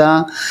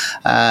ιδρύματα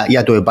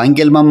για το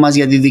επάγγελμα μας,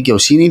 για τη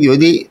δικαιοσύνη,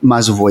 διότι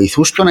μας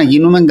βοηθούν στο να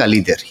γίνουμε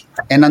καλύτεροι.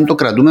 Έναν το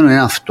κρατούμενο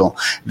είναι αυτό.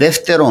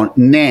 Δεύτερον,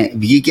 ναι,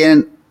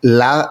 βγήκε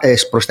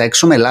προς τα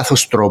έξω με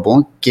λάθος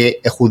τρόπο και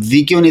έχουν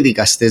δίκιο οι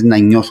δικαστές να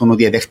νιώθουν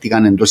ότι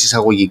δέχτηκαν εντός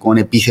εισαγωγικών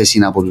επίθεση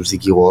από τους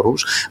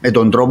δικηγόρους με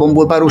τον τρόπο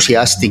που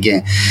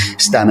παρουσιάστηκε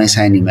στα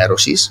μέσα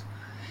ενημέρωσης.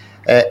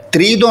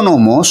 Τρίτον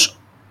όμως,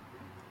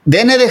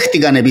 δεν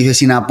δέχτηκαν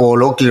επίθεση από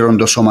ολόκληρο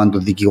το σώμα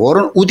των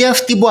δικηγόρων, ούτε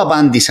αυτοί που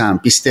απάντησαν,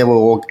 πιστεύω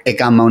εγώ,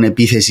 έκαναν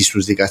επίθεση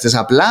στους δικαστές,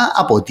 απλά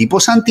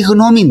αποτύπωσαν τη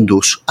γνώμη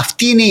τους.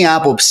 Αυτή είναι η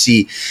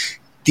άποψη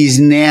της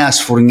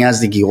νέας φουρνιάς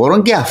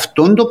δικηγόρων, και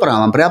αυτό το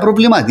πράγμα πρέπει να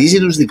προβληματίζει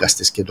τους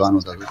δικαστές και το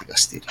ανώτατο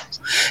δικαστήριο.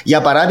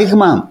 Για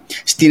παράδειγμα,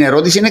 στην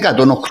ερώτηση 108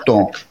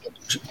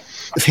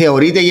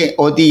 θεωρείται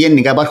ότι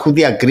γενικά υπάρχουν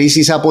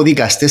διακρίσεις από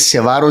δικαστές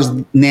σε βάρος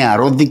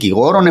νεαρών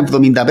δικηγόρων.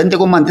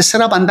 75,4%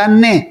 απαντά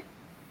ναι.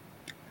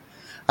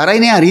 Άρα οι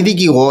νεαροί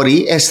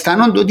δικηγόροι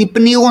αισθάνονται ότι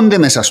πνίγονται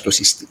μέσα στο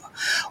σύστημα.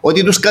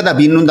 Ότι τους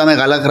καταπίνουν τα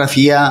μεγάλα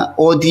γραφεία,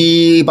 ότι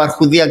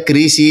υπάρχουν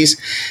διακρίσεις,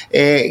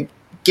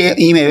 και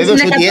είμαι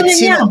βέβαιος ότι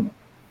έτσι...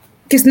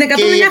 Και στην 109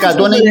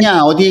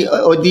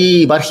 ότι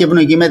υπάρχει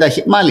ευνοϊκή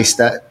μεταχείριση.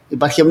 Μάλιστα,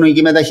 υπάρχει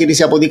ευνοϊκή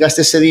μεταχείριση από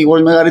δικαστές σε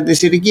δικηγόρους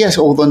μεγαλύτερης ηλικίας.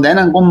 81,1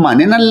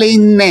 λέει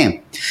ναι.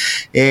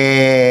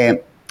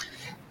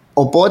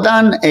 Οπότε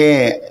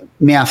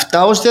με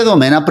αυτά ως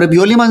δεδομένα πρέπει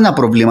όλοι μας να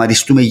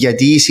προβληματιστούμε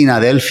γιατί οι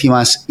συναδέλφοι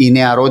μας, οι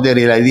νεαρότεροι,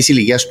 δηλαδή της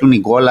ηλικίας του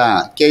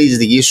Νικόλα και της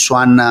δικής σου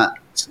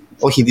Άννα,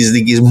 όχι της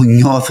δικής μου,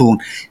 νιώθουν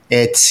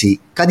έτσι.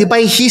 Κάτι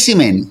παϊχή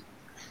σημαίνει.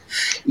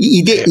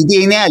 Είτε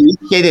είναι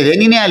αλήθεια είτε δεν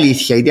είναι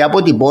αλήθεια, είτε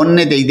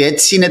αποτυπώνεται, είτε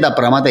έτσι είναι τα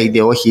πράγματα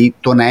είτε όχι.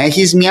 Το να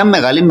έχεις μια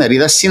μεγάλη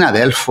μερίδα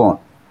συναδέλφων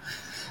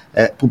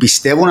που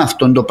πιστεύουν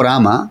αυτό το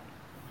πράγμα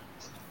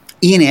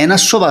είναι ένα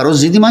σοβαρό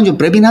ζήτημα και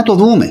πρέπει να το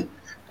δούμε.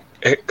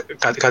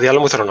 Κάτι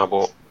άλλο που θέλω να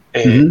πω,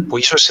 που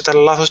ίσως ήταν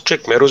λάθος και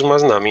εκ μέρους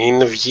μας να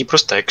μην βγει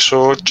προς τα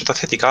έξω και τα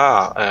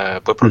θετικά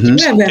που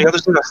προκύψαν και για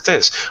τους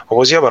δικαστές.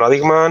 Όπως για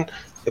παράδειγμα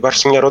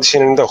υπάρχει μια ερώτηση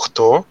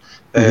 98,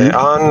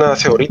 αν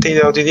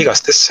θεωρείτε ότι οι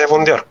δικαστές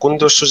σέβονται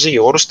αρκούντως στους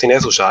δικηγόρους στην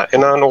αίθουσα.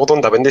 Έναν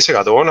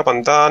 85%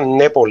 απαντά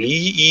ναι πολύ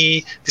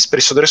ή τις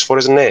περισσότερες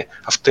φορές ναι.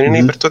 Αυτό είναι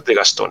υπέρ των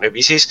δικαστών.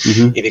 Επίσης,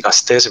 οι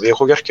δικαστές, επειδή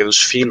έχω και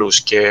αρκετούς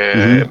φίλους και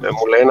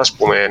μου λένε, ας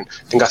πούμε,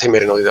 την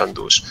καθημερινότητα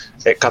τους,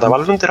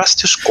 καταβάλουν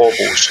τεράστιους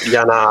κόπους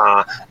για να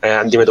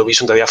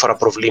αντιμετωπίσουν τα διάφορα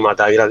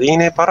προβλήματα. Δηλαδή,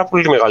 είναι πάρα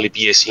πολύ μεγάλη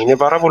πίεση. Είναι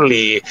πάρα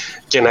πολύ...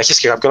 Και να έχεις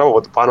και κάποιον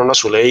από πάνω να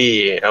σου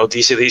λέει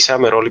ότι είσαι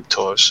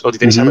αμερόληπτος, ότι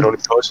δεν είσαι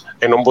αμερόληπτος,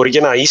 ενώ μπορεί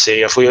και να είσαι,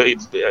 αφού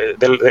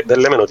δεν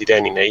λέμε ότι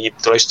δεν είναι, ή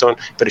τουλάχιστον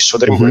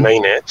περισσότεροι μπορεί να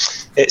είναι.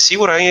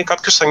 Σίγουρα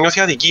κάποιος θα νιώθει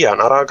αδικία,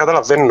 άρα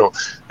καταλαβαίνω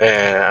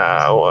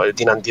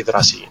την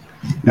αντίδραση.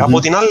 Από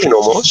την άλλη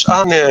όμως,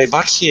 αν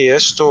υπάρχει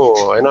έστω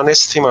έναν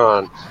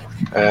αίσθημα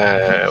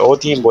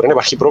ότι μπορεί να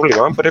υπάρχει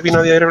πρόβλημα, πρέπει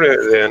να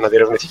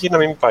διερευνηθεί και να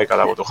μην πάει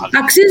καλά από το χάλι.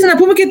 Αξίζει να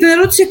πούμε και την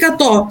ερώτηση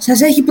 100.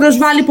 Σας έχει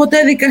προσβάλει ποτέ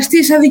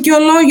δικαστής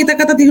αδικαιολόγητα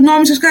κατά τη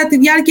γνώμη σας κατά τη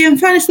διάρκεια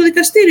εμφάνισης στο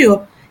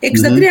δικαστήριο? 63,6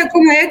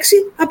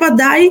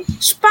 απαντάει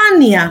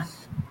σπάνια.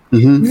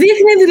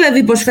 Δείχνει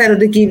δηλαδή πως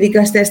φέρονται και οι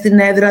δικαστές στην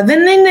έδρα. Δεν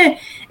είναι,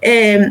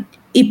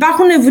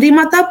 υπάρχουν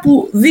ευρήματα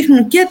που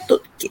δείχνουν και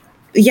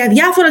για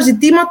διάφορα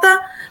ζητήματα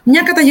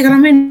μια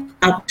καταγεγραμμένη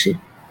άποψη.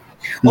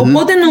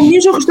 Οπότε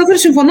νομίζω, Χριστόφερε,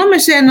 συμφωνώ με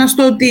σένα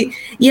στο ότι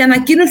η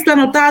ανακοίνωση του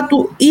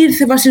Ανωτάτου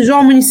ήρθε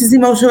βασιζόμενη στις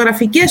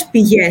δημοσιογραφικές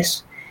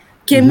πηγές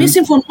και εμείς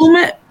συμφωνούμε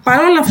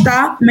παρόλα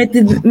αυτά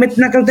με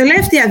την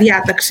ακροτελεύτια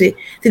διάταξη,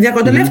 την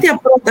ακροτελεύτια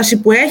πρόταση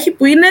που έχει,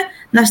 που είναι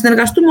να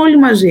συνεργαστούμε όλοι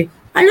μαζί.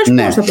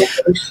 Αλλιώς πώς θα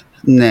προχωρήσει?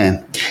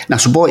 Ναι. Να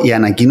σου πω, η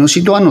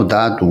ανακοίνωση του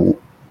Ανωτάτου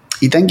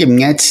ήταν και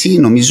μια έτσι,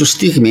 νομίζω,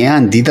 στιγμιαία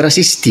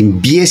αντίδραση στην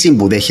πίεση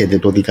που δέχεται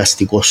το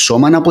δικαστικό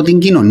σώμα από την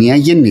κοινωνία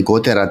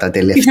γενικότερα τα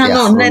τελευταία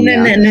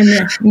χρόνια.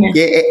 Ναι.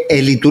 Και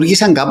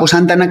λειτουργήσαν κάπως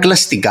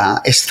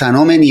αντανακλαστικά,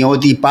 αισθανόμενοι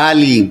ότι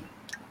πάλι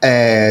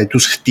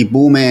τους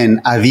χτυπούμε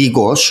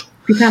αδίκως.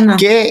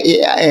 Και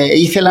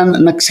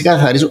ήθελαν να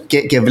ξεκαθαρίσουν.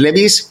 Και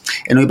βλέπεις,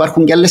 ενώ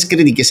υπάρχουν και άλλες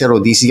κριτικές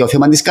ερωτήσεις για το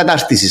θέμα της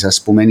κατάρτισης,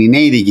 ας πούμε, οι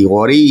νέοι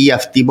δικηγόροι ή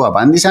αυτοί που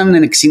απάντησαν,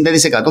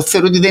 60%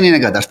 θεωρούν ότι δεν είναι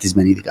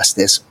καταρτισμένοι οι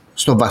δικαστές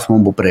στον βαθμό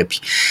που πρέπει.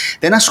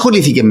 Δεν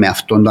ασχολήθηκε με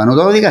αυτόν. Το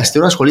Ανώτατο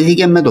Δικαστήριο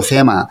ασχολήθηκε με το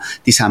θέμα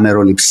της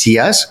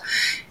αμεροληψίας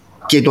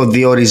και των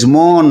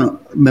διορισμών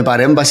με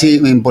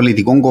παρέμβαση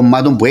πολιτικών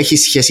κομμάτων που έχει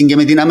σχέση και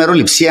με την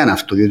αμεροληψία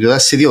αυτό. Διότι όταν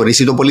σε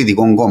διορίσει το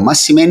πολιτικό κόμμα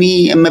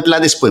σημαίνει με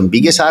πλάτες που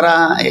εμπήκες,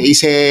 άρα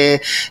είσαι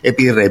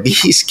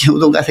επιρρεπής και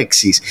ούτω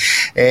καθεξής.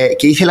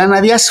 Και ήθελαν να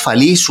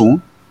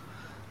διασφαλίσουν,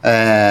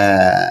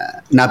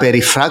 να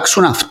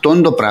περιφράξουν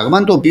αυτόν το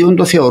πράγμα, το οποίο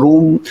το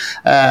θεωρούν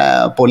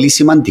πολύ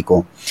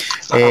σημαντικό.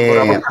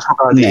 Μπορώ να πω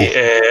κάτι.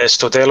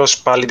 Στο τέλος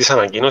πάλι της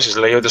ανακοίνωσης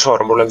λέει ότι το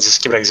σοβαρό πρόβλημα της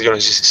Κυπριακής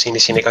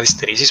Δικαιοσύνης είναι οι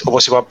καθυστερήσεις.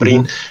 Όπως είπα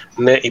πριν,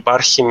 ναι,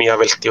 υπάρχει μια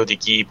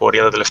βελτιωτική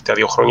πορεία τα τελευταία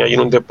 2 χρόνια.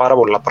 Γίνονται πάρα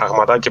πολλά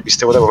πράγματα και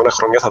πιστεύω ότι τα επόμενα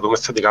χρόνια θα δούμε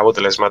θετικά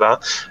αποτελέσματα.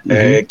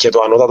 Και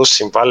το Ανώτατο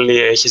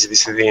Συμβάλλει έχει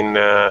ζητήσει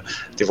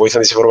τη βοήθεια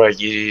της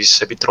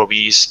Ευρωπαϊκής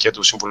Επιτροπής και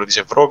του Συμβουλίου της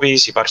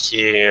Ευρώπης. Υπάρχει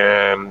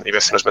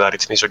υπεύθυνος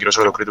μεταρρυθμίσεων, ο κ.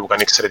 Ολοκρίτου, που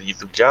κάνει εξαιρετική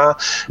δουλειά.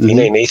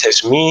 Είναι οι νέοι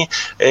θεσμοί.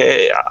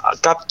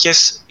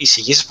 Κάποιες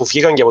εισηγήσεις που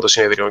βγήκαν και από το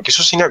συνέδριο, και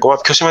ίσως είναι ακόμα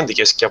πιο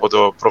σημαντικές και από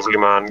το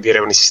πρόβλημα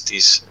διερεύνησης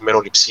της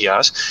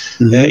μεροληψίας,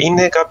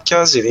 είναι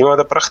κάποια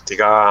ζητήματα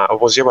πρακτικά,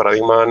 όπως για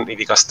παράδειγμα οι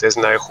δικαστές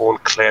να έχουν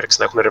clerks,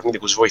 να έχουν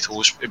ερευνητικούς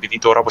βοηθούς, επειδή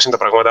τώρα όπως είναι τα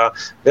πράγματα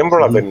δεν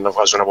προλαβαίνουν να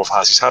βγάζουν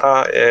αποφάσεις,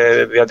 άρα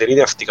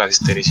διατηρείται αυτή η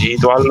καθυστέρηση.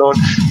 Το άλλο,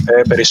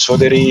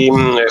 περισσότερη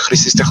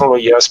χρήση της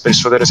τεχνολογίας,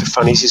 περισσότερες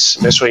εμφανίσεις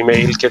μέσω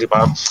email κλπ.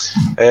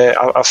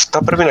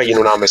 Αυτά πρέπει να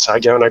γίνουν άμεσα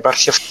για να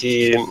υπάρχει αυτή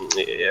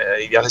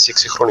η διάθεση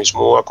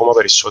εξυγχρονισμού ακόμα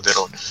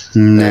περισσότερο.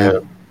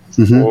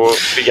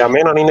 Για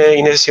μένα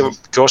είναι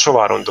πιο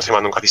σοβαρό το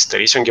θέμα των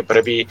καθυστερήσεων και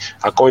πρέπει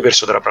ακόμη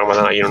περισσότερα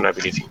πράγματα να γίνουν να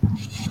επιλυθεί.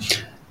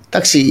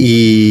 Εντάξει,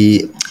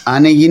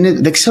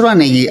 δεν ξέρω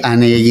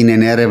αν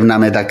έγινε έρευνα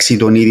μεταξύ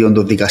των ίδιων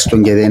των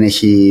δικαστών και δεν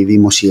έχει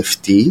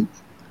δημοσιευτεί,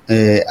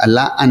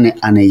 αλλά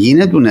αν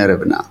έγινε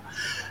έρευνα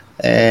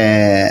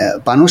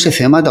πάνω σε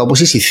θέματα όπως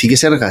οι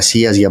συνθήκες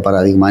εργασίας, για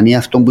παράδειγμα, ή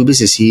αυτό που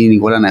είπες εσύ,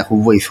 Νικόλα, να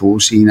έχουν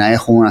βοηθούς ή να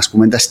έχουν, ας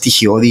πούμε, τα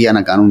στοιχειώδη για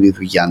να κάνουν τη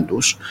δουλειά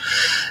τους,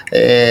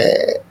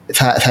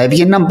 θα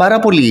έβγαιναν πάρα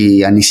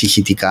πολύ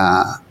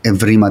ανησυχητικά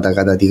ευρήματα,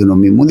 κατά τη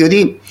γνώμη μου,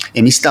 διότι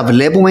εμείς τα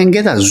βλέπουμε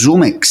και τα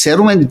ζούμε,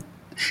 ξέρουμε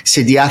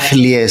σε τι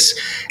άθλιες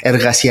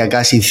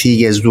εργασιακά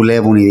συνθήκες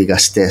δουλεύουν οι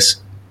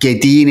δικαστές και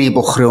τι είναι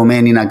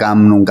υποχρεωμένοι να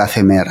κάνουν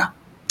κάθε μέρα.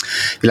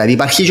 Δηλαδή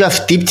υπάρχει και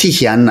αυτή η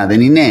πτυχή, Άννα,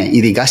 δεν είναι?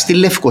 Ειδικά στη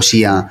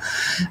Λευκοσία,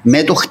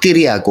 με το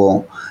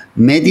κτηριακό,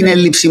 με την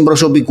έλλειψη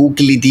προσωπικού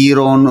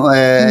κλητήρων,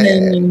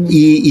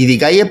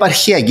 ειδικά οι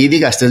επαρχιακοί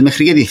δικαστές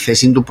μέχρι και τη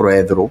θέση του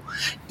Προέδρου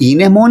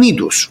είναι μόνοι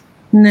τους.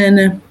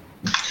 Ναι.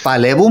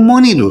 Παλεύουν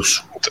μόνοι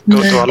τους.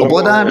 Το άλλο που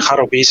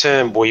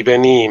χαροποίησε που είπε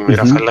η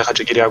Ραφαέλα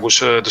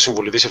Χατζικυριάκους του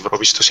Συμβουλίου της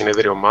Ευρώπης στο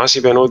συνέδριο μας,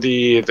 είπε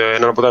ότι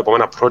ένα από τα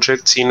επόμενα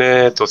projects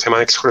είναι το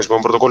θέμα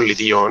εξυγχρονισμών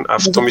πρωτοκολλητίων.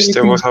 Αυτό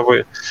πιστεύω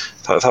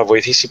θα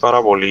βοηθήσει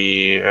πάρα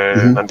πολύ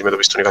να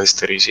αντιμετωπιστούν οι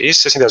καθυστερήσεις.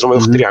 Σε συνδυασμό με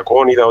το κτηριακό,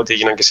 είδα ότι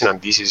έγιναν και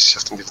συναντήσεις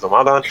αυτήν την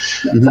εβδομάδα.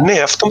 Ναι,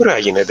 αυτό πρέπει να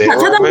γίνεται. Θα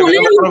ήταν πολύ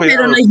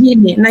ενδιαφέρον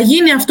να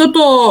γίνει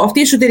αυτή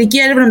η εσωτερική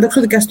έρευνα μεταξύ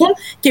των δικαστών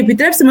και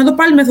επιτρέψτε με εδώ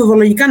πάλι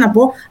μεθοδολογικά να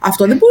πω,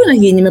 αυτό δεν μπορεί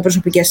να γίνει με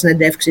προσωπικές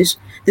συνεντεύξεις.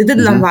 Δεν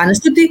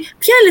αντιλαμβάνεστε ότι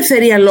ποια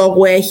ελευθερία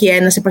λόγου έχει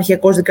ένας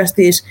επαρχιακός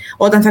δικαστής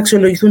όταν θα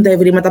αξιολογηθούν τα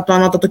ευρήματα από το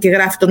ανώτατο και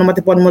γράφει το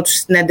ονοματεπώνυμο του στη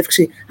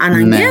συνέντευξη?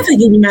 Αναγκαία θα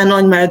γίνει με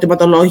ανώνυμα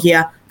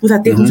ερωτηματολόγια που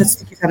θα τύχουν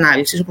στατιστικής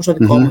ανάλυσης, όπως το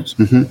δικό μας.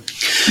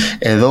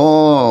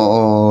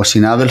 Εδώ ο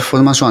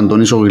συνάδελφος μας, ο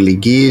Αντώνης ο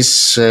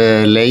Γλυκής,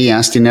 λέει: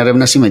 αν στην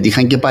έρευνα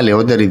συμμετείχαν και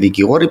παλαιότεροι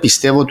δικηγόροι,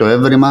 πιστεύω το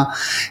έβριμα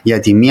για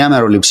τη μία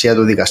μεροληψία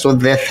του δικαστών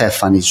δεν θα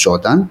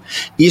εμφανιζόταν.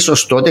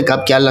 Ίσως τότε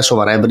κάποια άλλα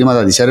σοβαρά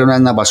ευρήματα της έρευνας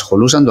να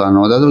απασχολούσαν το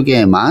ανώτατο και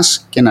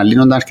εμάς και να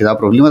λύνονταν αρκετά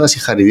προβλήματα.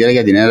 Συγχαρητήρια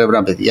για την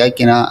έρευνα, παιδιά,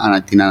 και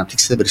να την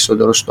αναπτύξετε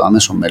περισσότερο στο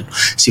άμεσο μέλλον.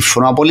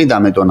 Συμφωνώ απόλυτα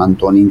με τον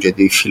Αντώνη και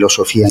τη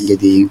φιλοσοφία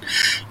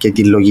και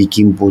τη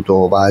λογική που το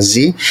βάζει.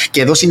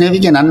 Και εδώ συνέβη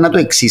και να το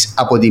εξής.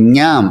 Από τη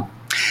μια,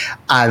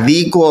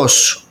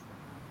 αδίκως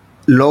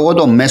λόγω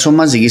των μέσων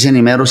μαζικής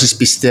ενημέρωσης,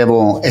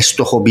 πιστεύω,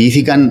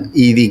 εστοχοποιήθηκαν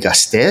οι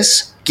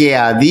δικαστές, και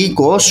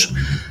αδίκως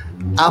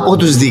από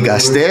τους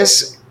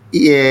δικαστές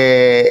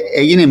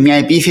έγινε μια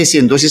επίθεση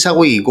εντός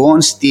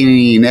εισαγωγικών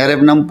στην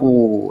έρευνα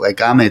που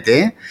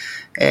έκαμετε,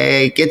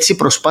 και έτσι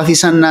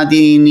προσπάθησαν να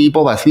την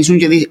υποβαθμίσουν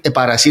και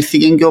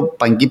παρασύρθηκε και ο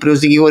Παγκύπριος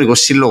Δικηγορικός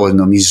Σύλλογος,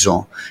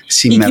 νομίζω,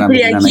 σήμερα. Η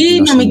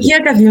Κυπριακή Νομική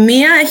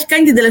Ακαδημία έχει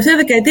κάνει την τελευταία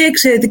δεκαετία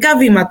εξαιρετικά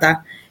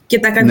βήματα. Και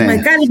τα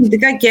ακαδημαϊκά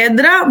ερευνητικά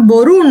κέντρα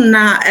μπορούν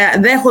να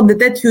δέχονται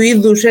τέτοιου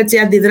είδους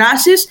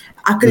αντιδράσεις,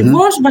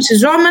 ακριβώς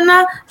βασιζόμενα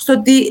στο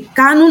ότι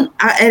κάνουν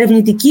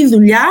ερευνητική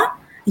δουλειά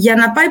για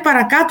να πάει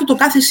παρακάτω το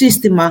κάθε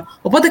σύστημα.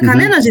 Οπότε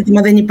κανένα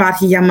ζήτημα δεν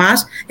υπάρχει για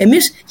μας.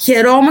 Εμείς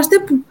χαιρόμαστε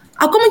που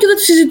ακόμα και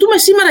ότι συζητούμε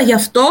σήμερα γι'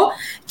 αυτό,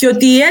 και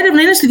ότι η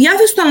έρευνα είναι στη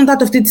διάθεση του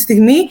ανωτάτου αυτή τη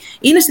στιγμή,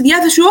 είναι στη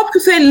διάθεση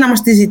όποιου θέλει να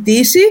μας τη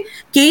ζητήσει,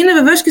 και είναι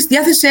βεβαίως και στη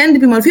διάθεση σε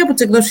έντυπη μορφή από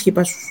τις εκδόσεις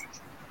Χίπασους.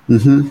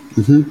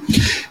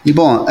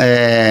 Λοιπόν,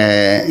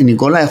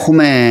 Νικόλα,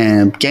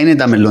 ποια είναι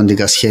τα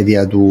μελλοντικά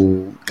σχέδια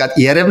του?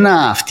 Η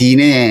έρευνα αυτή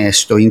είναι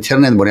στο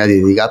ίντερνετ, μπορεί να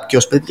τη δει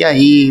κάποιος, παιδιά,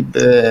 ή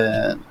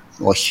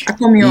όχι?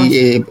 Ακόμη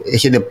όχι.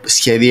 Έχετε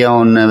σχέδια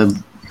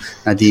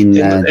να την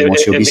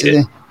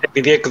δημοσιοποιήσετε?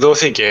 Επειδή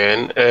εκδόθηκε,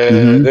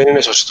 δεν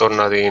είναι σωστό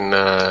να την...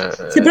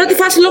 Σε πρώτη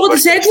φάση, λόγω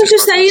της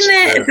έκδοσης,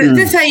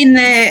 δεν θα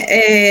είναι...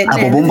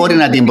 Από πού μπορεί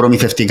να την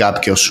προμηθευτεί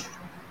κάποιος?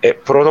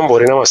 Πρώτον,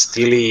 μπορεί να μας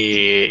στείλει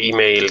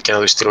email και να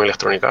το στείλουμε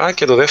ηλεκτρονικά,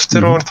 και το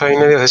δεύτερο θα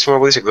είναι διαθέσιμο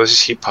από τις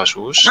εκδόσεις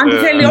Χίπασους. Αν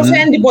θέλει ως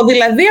έντυπο,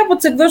 δηλαδή, από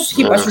τις εκδόσεις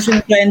Χίπασους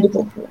είναι το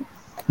έντυπο που...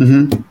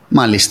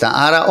 Μάλιστα.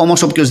 Άρα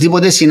όμως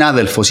οποιοσδήποτε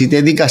συνάδελφος,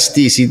 είτε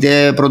δικαστής,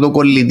 είτε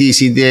πρωτοκολλητής,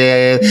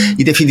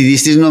 είτε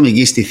φοιτητής της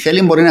νομικής, τι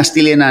θέλει, μπορεί να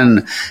στείλει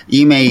έναν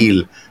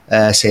email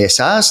σε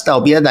εσάς, τα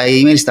οποία τα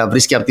email τα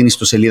βρίσκει από την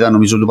ιστοσελίδα,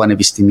 νομίζω, του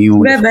Πανεπιστημίου.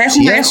 Βέβαια,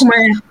 έχουμε.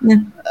 Ναι.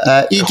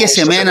 Ή και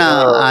σε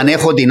μένα, αν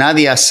έχω την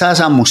άδεια σας,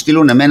 αν μου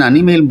στείλουν εμένα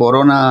email,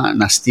 μπορώ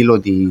να στείλω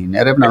την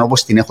έρευνα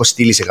όπως την έχω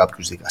στείλει σε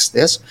κάποιους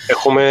δικαστές.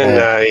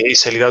 Έχουμε η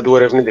σελίδα του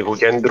ερευνητικού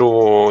κέντρου,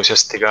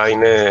 ουσιαστικά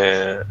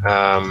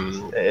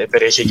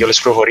περιέχει και όλες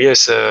τις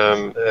πληροφορίες,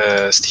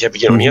 στοιχεία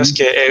επικοινωνίας,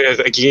 και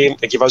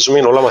εκεί βάζουμε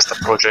όλα μας τα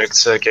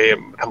projects, και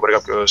αν μπορεί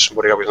κάποιος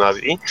να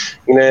δει.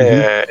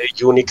 Είναι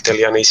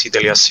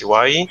unique.ac.cy,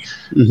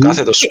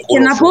 κάθετος school. Και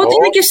να πω ότι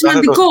είναι και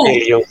σημαντικό.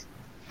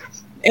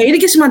 Είναι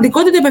και σημαντικό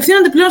ότι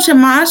απευθύνονται πλέον σε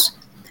εμάς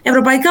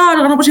ευρωπαϊκά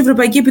όργανα, όπως η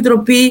Ευρωπαϊκή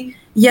Επιτροπή,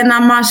 για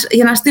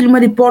να στείλουμε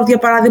report, για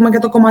παράδειγμα, για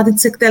το κομμάτι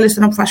της εκτέλεσης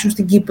των αποφάσεων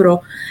στην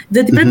Κύπρο.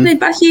 Διότι πρέπει να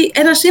υπάρχει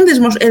ένας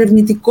σύνδεσμος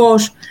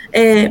ερευνητικός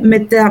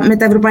με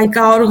τα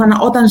ευρωπαϊκά όργανα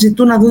όταν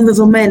ζητούν να δουν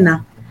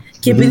δεδομένα.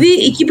 Και επειδή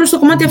η Κύπρος στο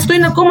κομμάτι αυτό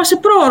είναι ακόμα σε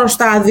πρόωρο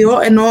στάδιο,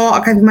 ενώ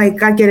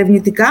ακαδημαϊκά και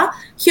ερευνητικά,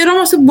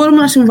 χαιρόμαστε που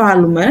μπορούμε να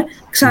συμβάλλουμε.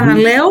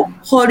 Ξαναλέω,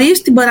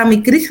 χωρίς την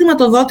παραμικρή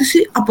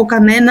χρηματοδότηση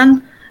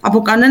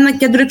από κανένα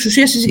κέντρο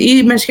εξουσίας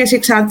ή με σχέση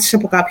εξάρτησης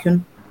από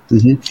κάποιον.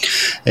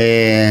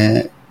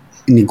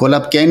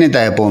 Νικόλα, ποια είναι τα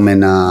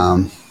επόμενα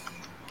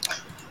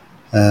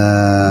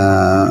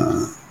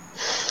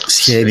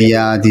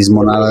σχέδια της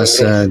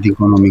Μονάδας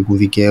Οικονομικού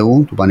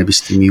Δικαίου του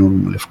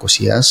Πανεπιστημίου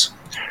Λευκωσίας?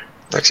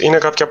 Είναι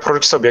κάποια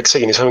projects τα οποία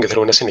ξεκινήσαμε και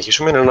θέλουμε να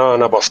συνεχίσουμε.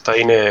 Ένα από αυτά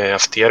είναι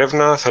αυτή η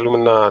έρευνα. Θέλουμε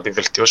να τη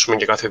βελτιώσουμε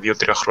και κάθε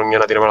 2-3 χρόνια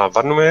να την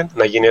επαναλαμβάνουμε,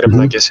 να γίνει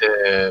έρευνα και σε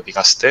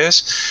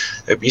δικαστές.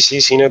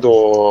 Επίσης, είναι το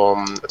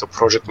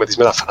project με τις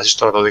μεταφράσεις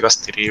του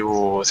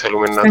Ανατοδικαστηρίου.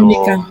 Θέλουμε να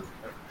το.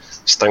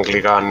 Στα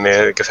αγγλικά,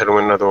 ναι, και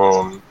θέλουμε να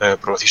το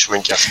προωθήσουμε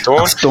και αυτό.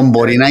 Αυτό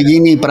μπορεί να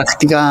γίνει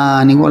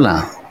πρακτικά,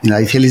 Νικόλα?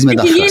 Δηλαδή, θέλεις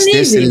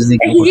μεταφραστές, έχει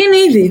γίνει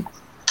ήδη.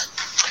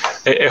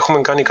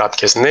 Έχουμε κάνει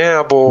κάποιες, ναι,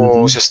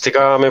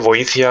 ουσιαστικά με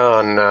βοήθεια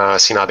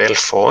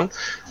συναδέλφων,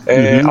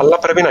 αλλά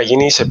πρέπει να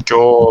γίνει σε πιο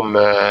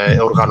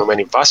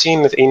οργανωμένη βάση.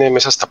 Είναι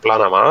μέσα στα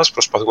πλάνα μας.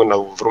 Προσπαθούμε να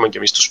βρούμε και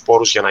εμείς τους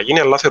πόρους για να γίνει,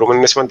 αλλά θεωρούμε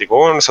είναι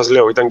σημαντικό. Σας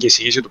λέω, ήταν και η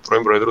εισήγηση του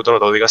πρώην Προέδρου του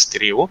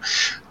Ανατοδικαστηρίου.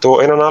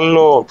 Έναν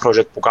άλλο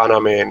project που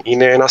κάναμε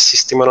είναι ένα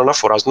σύστημα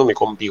αναφοράς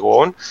νομικών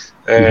πηγών,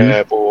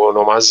 που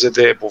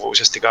ονομάζεται, που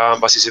ουσιαστικά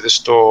βασίζεται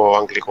στο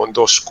αγγλικό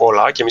το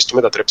Schola, και εμείς το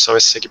μετατρέψαμε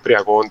σε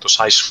κυπριακό το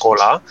Sci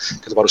Schola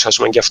και το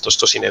παρουσιάσουμε και αυτό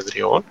στο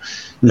συνεδριό.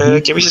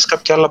 Και επίσης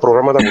κάποια άλλα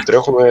προγράμματα που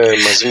τρέχουμε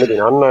μαζί με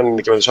την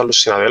Άννα και με τους άλλους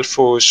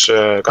συναδέλφους.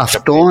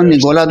 Αυτό,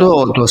 Νικόλα,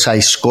 το Sci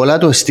Schola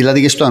το στείλατε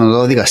και στο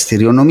Ανώτατο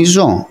Δικαστήριο,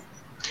 νομίζω.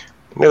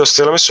 Ναι, το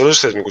στείλαμε σε όλους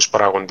τους θεσμικούς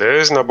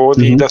παράγοντες. Να πω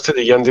ότι ήταν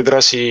θετική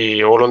αντίδραση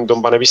όλων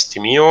των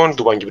πανεπιστημίων,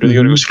 του Παγκυπρίου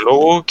Δικηγορικού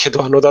Συλλόγου, και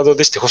το Ανώτατο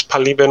δυστυχώς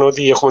πάλι είπαν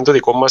ότι έχουμε το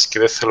δικό μας και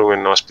δεν θέλουμε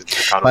να μας πείτε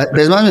τι κάνουμε.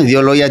 Πες μας με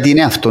δύο λόγια τι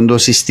είναι αυτό το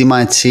σύστημα,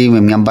 έτσι,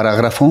 με μια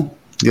παράγραφο,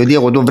 διότι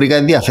εγώ το βρήκα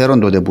ενδιαφέρον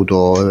τότε που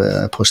το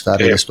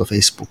ποστάρετε στο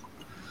Facebook.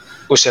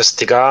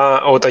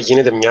 Ουσιαστικά, όταν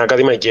γίνεται μια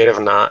ακαδημαϊκή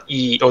έρευνα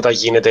ή όταν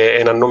γίνεται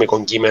ένα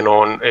νομικό κείμενο,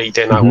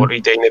 είτε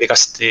είναι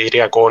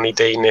δικαστηριακό,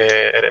 είτε είναι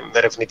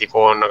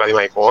ερευνητικών,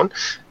 ακαδημαϊκών,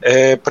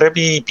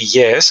 πρέπει οι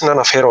πηγές να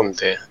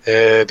αναφέρονται.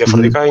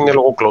 Διαφορετικά είναι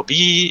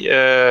λογοκλοπή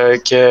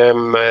και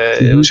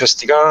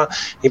ουσιαστικά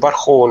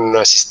υπάρχουν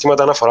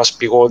συστήματα αναφοράς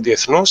πηγών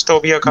διεθνώς, τα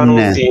οποία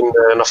κάνουν την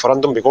αναφορά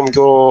των πηγών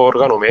πιο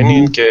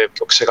οργανωμένη και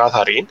πιο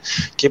ξεκάθαρη.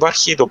 Και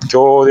υπάρχει το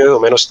πιο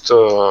διαδεδομένο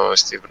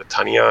στη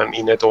Βρετανία,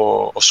 είναι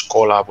το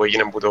Schola που έγινε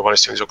από το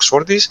Πανεπιστήμιο της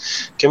Οξφόρδης,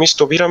 και εμείς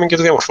το πήραμε και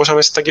το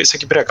διαμορφώσαμε σε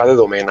κυπριακά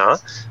δεδομένα,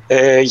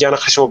 για να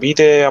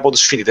χρησιμοποιείται από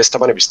τους φοιτητές στα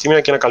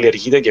πανεπιστήμια και να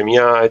καλλιεργείται και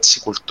μια έτσι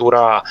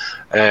κουλτούρα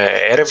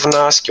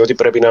έρευνας, και ότι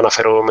πρέπει να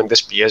αναφέρουμε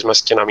τις πηγές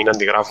μας και να μην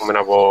αντιγράφουμε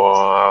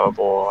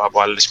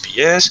από άλλες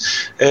πηγές.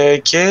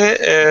 Και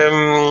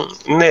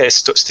ναι,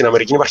 στην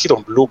Αμερική υπάρχει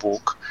το Blue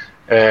Book,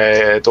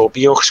 το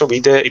οποίο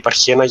χρησιμοποιείται,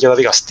 υπάρχει ένα για τα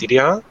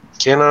δικαστήρια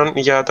και ένα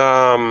για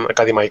τα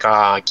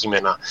ακαδημαϊκά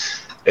κείμενα.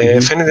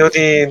 Φαίνεται ότι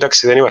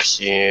εντάξει, δεν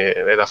υπάρχει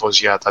έδαφος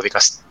για τα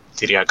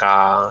δικαστηριακά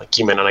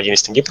κείμενα να γίνει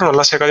στην Κύπρο,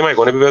 αλλά σε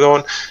ακαδημαϊκό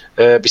επίπεδο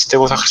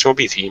πιστεύω θα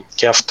χρησιμοποιηθεί.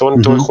 Και αυτό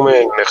το έχουμε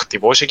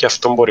χτυπώσει, και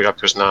αυτό μπορεί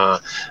κάποιος να.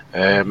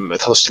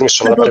 Θα το στείλουμε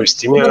σε όλα τα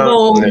πανεπιστήμια.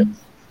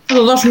 Θα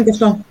το δώσουμε και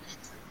αυτό.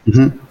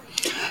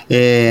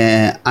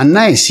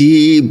 Ανά,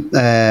 εσύ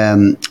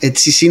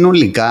έτσι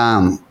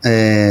συνολικά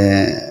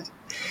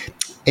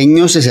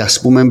ένιωσες,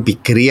 ας πούμε,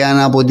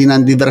 πικρία από την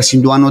αντίδραση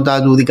του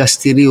Ανώτατου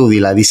Δικαστηρίου?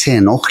 Δηλαδή, σε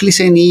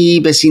ενόχλησε ή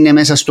είπες είναι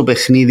μέσα στο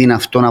παιχνίδι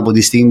αυτόν, από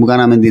τη στιγμή που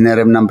κάναμε την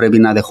έρευνα πρέπει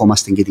να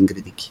δεχόμαστε και την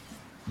κριτική?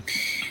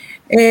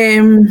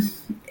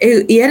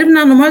 Η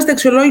έρευνα ονομάζεται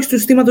αξιολόγηση του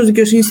συστήματος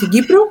δικαιοσύνης στην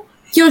Κύπρο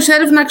και ως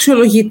έρευνα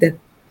αξιολογείται.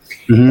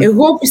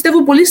 Εγώ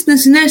πιστεύω πολύ στην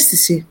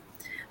συναίσθηση.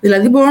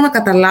 Δηλαδή, μπορώ να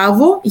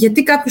καταλάβω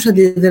γιατί κάποιος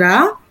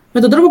αντιδρά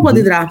με τον τρόπο που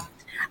αντιδρά.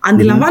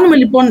 Αντιλαμβάνομαι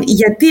λοιπόν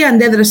γιατί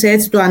αντέδρασε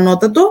έτσι το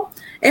ανώτατο.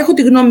 Έχω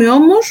τη γνώμη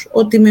όμως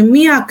ότι με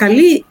μια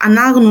καλή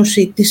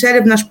ανάγνωση της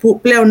έρευνας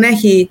που πλέον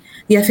έχει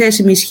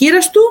διαθέσιμη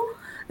ισχύρας του,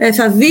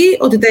 θα δει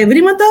ότι τα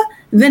ευρήματα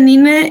δεν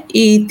είναι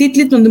οι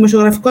τίτλοι των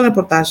δημοσιογραφικών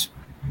ρεπορτάζ.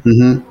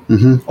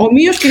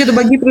 Ομοίως και για τον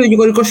Παγκύπριο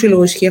Δικηγορικό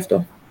Σύλλογο ισχύει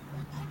αυτό.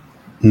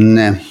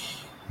 Ναι,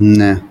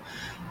 ναι.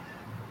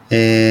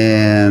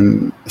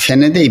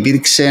 Φαίνεται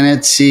υπήρξε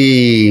έτσι,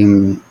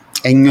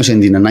 ένιωσε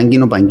την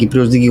ανάγκη ο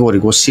Παγκύπριος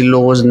Δικηγορικός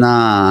Σύλλογος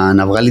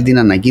να βγάλει την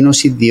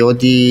ανακοίνωση,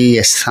 διότι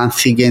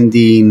αισθάνθηκε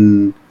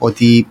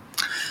ότι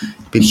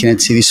υπήρχε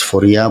έτσι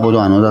δυσφορία από το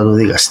Ανώτατο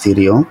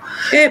Δικαστήριο.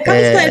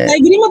 Πάντως τα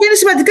εγκλήματα είναι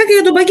σημαντικά και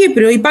για τον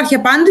Παγκύπριο. Υπάρχει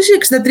απάντηση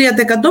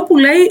 63% που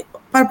λέει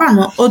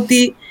παραπάνω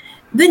ότι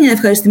δεν είναι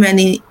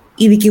ευχαριστημένοι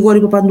οι δικηγόροι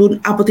που απαντούν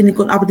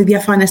από τη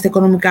διαφάνεια στα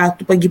οικονομικά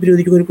του Παγκύπριου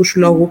Δικηγορικού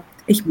Συλλόγου.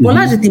 Έχει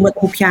πολλά ζητήματα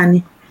που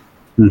πιάνει.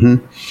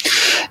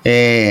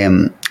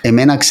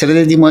 Εμένα,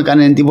 ξέρετε τι μου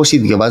έκανε εντύπωση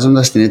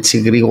διαβάζοντας την έτσι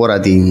γρήγορα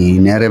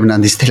την έρευνα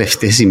τις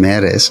τελευταίες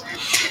ημέρες?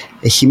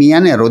 Έχει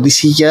μια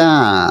ερώτηση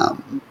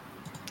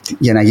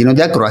για να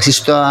γίνονται ακροάσεις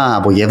στα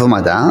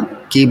απογεύματα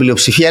και η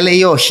πλειοψηφία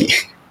λέει όχι.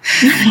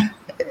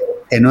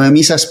 Ενώ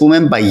εμείς, ας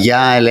πούμε,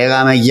 παγιά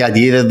λέγαμε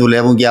γιατί δεν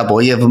δουλεύουν και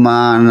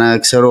απόγευμα,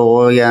 ξέρω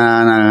εγώ,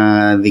 για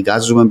να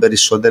δικάζουμε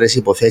περισσότερες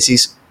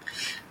υποθέσεις.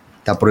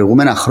 Τα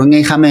προηγούμενα χρόνια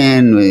είχαμε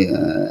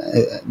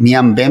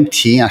μία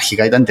Πέμπτη,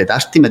 αρχικά ήταν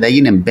Τετάρτη, μετά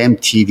έγινε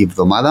Πέμπτη τη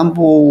βδομάδα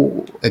που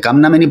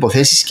έκαναμε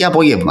υποθέσεις και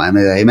απόγευμα.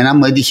 Εμένα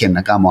μου έτυχε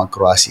να κάνω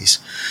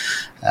ακροάσεις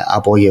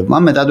απόγευμα,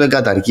 μετά το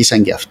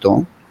εγκαταργήσαν και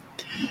αυτό.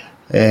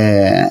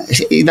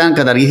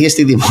 Καταργήθηκε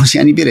στη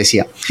δημόσια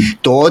υπηρεσία.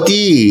 Το ότι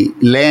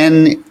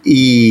λένε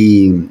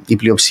η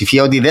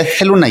πλειοψηφία ότι δεν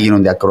θέλουν να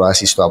γίνονται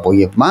ακροάσεις το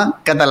απόγευμα,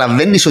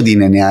 καταλαβαίνεις ότι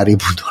είναι νεαροί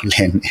που το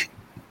λένε.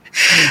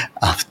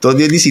 Αυτό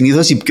διότι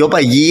συνήθως οι πιο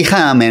παγιοί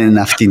είχαμε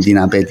αυτή την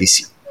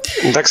απέτηση.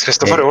 Εντάξει,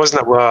 Χριστόφορε, όμως να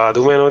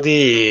πούμε ότι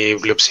η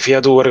πλειοψηφία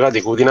του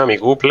εργατικού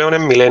δυναμικού πλέον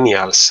είναι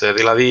millennials.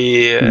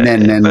 Δηλαδή,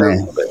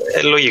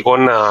 λογικό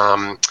να...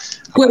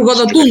 που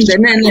εργοδοτούνται,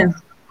 ναι.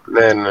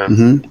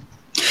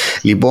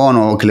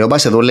 Λοιπόν, ο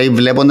Κλεόπας εδώ λέει,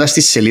 βλέποντας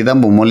τη σελίδα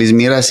που μόλις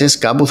μοίρασες,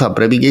 κάπου θα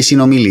πρέπει και οι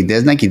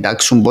συνομιλητές να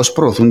κοιτάξουν πώς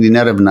προωθούν την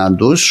έρευνά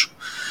τους.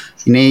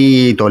 Είναι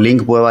το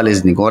link που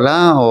έβαλες,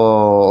 Νικόλα.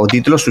 Ο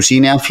τίτλος τους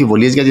είναι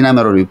 «Αμφιβολίες για την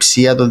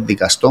αμεροληψία των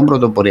δικαστών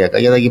πρωτοποριακά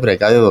για τα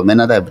κυπριακά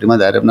δεδομένα, τα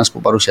ευρήματα έρευνας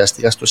που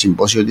παρουσιάστηκαν στο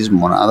συμπόσιο της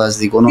Μονάδας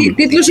Δικονομικού».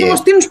 Τίτλος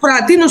όμως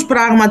τίνος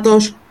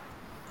πράγματος.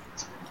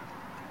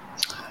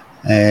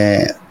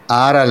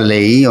 Άρα,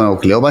 λέει ο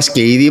Κλεόπας,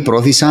 και ήδη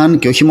πρόθυσαν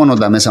και όχι μόνο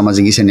τα μέσα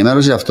μαζικής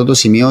ενημέρωσης αυτό το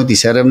σημείο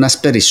της έρευνας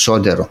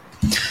περισσότερο.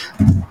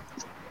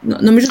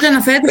 Νομίζω ότι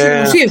αναφέρεται σε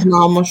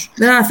δημοσίευμα όμως.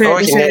 Δεν αναφέρεται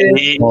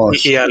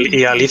όχι,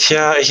 η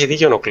αλήθεια έχει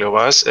δίκιο ο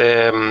Κλεόπας.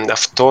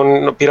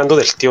 Αυτόν πήραν το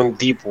δελτίο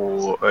τύπου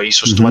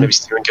ίσως του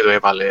Πανεπιστημίου και το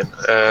έβαλε.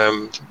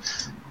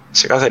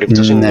 Σε κάθε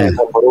περίπτωση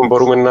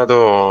μπορούμε να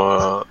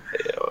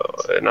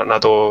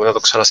το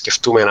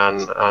ξανασκεφτούμε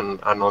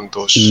αν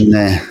όντως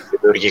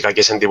δημιουργεί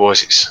κακές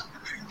εντυπώσεις.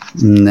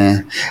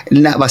 Ναι.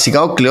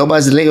 Βασικά ο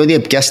Κλεόπας λέει ότι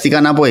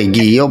πιάστηκαν από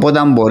εκεί,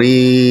 οπότε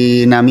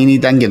μπορεί να μην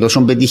ήταν και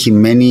τόσο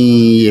πετυχημένη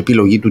η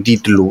επιλογή του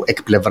τίτλου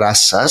εκ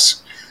πλευράς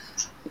σας.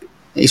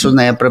 Ίσως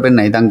να έπρεπε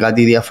να ήταν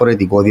κάτι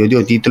διαφορετικό, διότι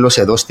ο τίτλος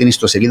εδώ στην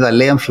ιστοσελίδα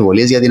λέει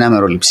 «Αμφιβολίες για την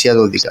αμεροληψία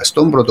των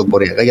δικαστών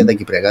πρωτοποριακά για τα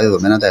κυπριακά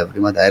δεδομένα, τα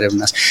ευρήματα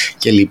έρευνας»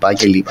 κλπ.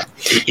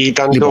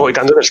 Ήταν το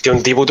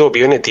δελτίο τύπου το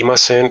οποίο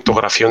ετοίμασε το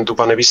γραφείο του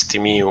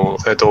Πανεπιστημίου.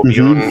 Το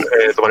οποίο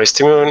το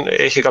Πανεπιστήμιο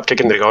έχει κάποια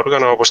κεντρικά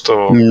όργανα όπως το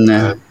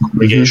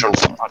Communication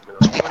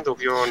Department, το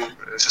οποίο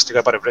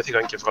ουσιαστικά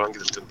παρευρέθηκαν και βγάλαν και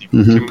δελτίο τύπου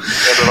και το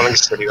έβαλαν και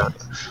στη σελίδα.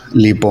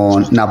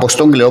 Λοιπόν, να πω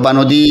στον Κλεόπαν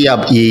ότι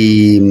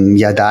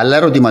για τα άλλα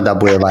ερωτήματα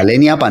που έβαλε,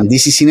 οι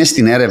απαντήσεις είναι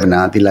στην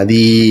έρευνα. Δηλαδή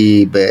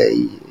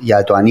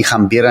για το αν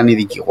είχαν πήραν οι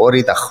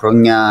δικηγόροι, τα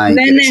χρόνια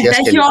υπηρεσίας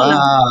κλπ.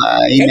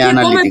 Είναι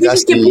αναλυτικά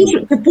και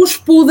πού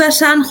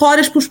σπούδασαν,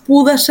 χώρες που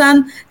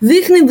σπούδασαν.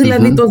 Δείχνει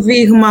δηλαδή το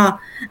δείγμα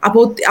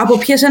από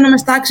ποιες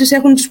ένομες τάξεις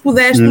έχουν τις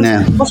σπουδές τους,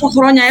 πόσα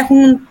χρόνια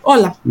έχουν,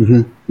 όλα.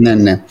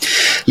 Ναι.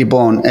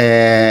 Λοιπόν,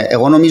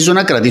 εγώ νομίζω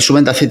να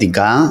κρατήσουμε τα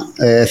θετικά.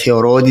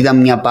 Θεωρώ ότι ήταν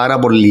μια πάρα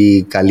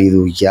πολύ καλή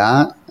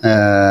δουλειά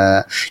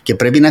και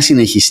πρέπει να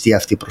συνεχιστεί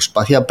αυτή η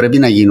προσπάθεια. Πρέπει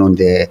να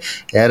γίνονται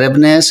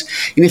έρευνες.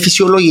 Είναι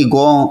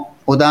φυσιολογικό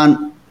όταν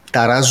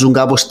ταράζουν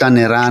κάπως τα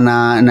νερά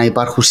να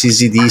υπάρχουν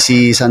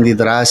συζητήσεις,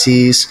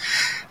 αντιδράσεις.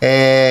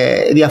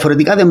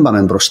 Διαφορετικά δεν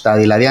πάμε μπροστά.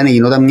 Δηλαδή, αν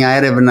γινόταν μια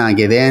έρευνα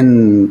και δεν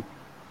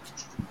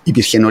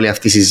υπήρχε όλη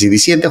αυτή η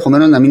συζήτηση,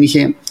 ενδεχομένως να μην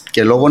είχε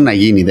και λόγο να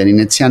γίνει. Δεν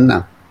είναι έτσι,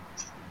 Αννά?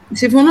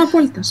 Συμφωνώ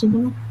απόλυτα.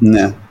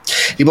 Ναι.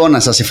 Λοιπόν, να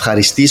σας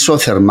ευχαριστήσω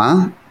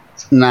θερμά,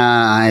 να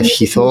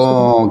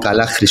ευχηθώ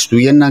καλά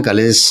Χριστούγεννα,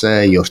 καλές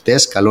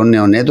γιορτές, καλό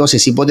νέο έτος.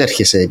 Εσύ πότε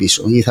έρχεσαι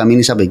πίσω ή θα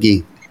μείνεις από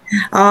εκεί?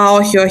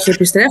 Όχι,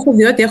 επιστρέφω,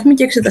 διότι έχουμε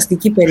και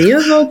εξεταστική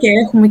περίοδο και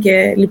έχουμε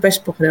και λοιπές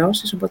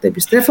υποχρεώσεις, οπότε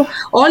επιστρέφω.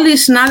 Όλοι οι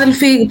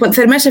συνάδελφοι,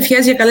 θερμές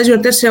ευχές για καλές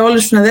γιορτές σε όλους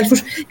τους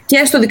συναδέλφους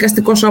και στο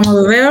δικαστικό σώμα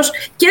βεβαίως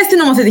και στην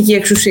νομοθετική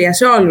εξουσία,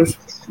 σε όλους.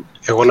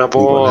 Εγώ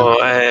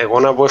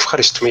να πω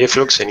ευχαριστούμε για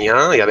φιλοξενία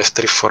για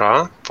δεύτερη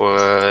φορά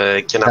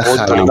και να πω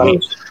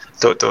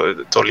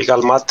το Legal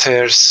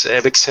Matters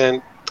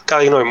έπαιξε,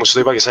 κατά τη γνώμη μου, σου το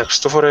είπα και σαν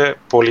Χριστόφορε,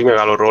 πολύ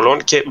μεγάλο ρόλο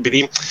και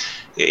επειδή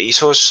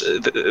ίσως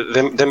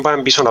δεν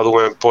πάμε πίσω να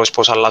δούμε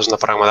πώς αλλάζουν τα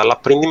πράγματα, αλλά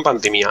πριν την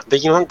πανδημία δεν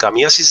γινόταν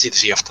καμία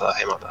συζήτηση για αυτά τα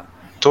θέματα.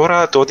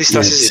 Τώρα το ότι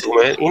στα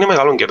συζητούμε είναι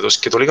μεγάλο κέρδος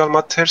και το Legal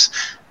Matters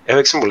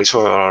έπαιξε πολύ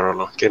σοβαρό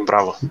ρόλο και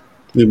μπράβο.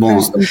 Λοιπόν,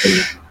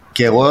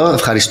 και εγώ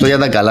ευχαριστώ για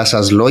τα καλά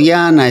σας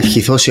λόγια. Να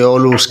ευχηθώ σε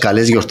όλους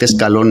καλές γιορτές,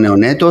 καλό νέο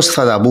έτος.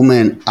 Θα τα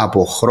πούμε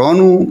από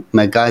χρόνου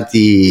με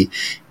κάτι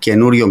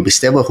καινούριο,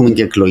 πιστεύω. Έχουμε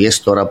και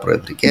εκλογές τώρα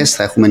προεδρικές,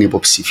 θα έχουμε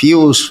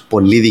υποψηφίους,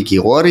 πολλοί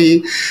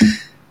δικηγόροι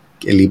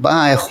κλπ.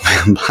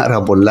 Έχουμε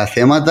πάρα πολλά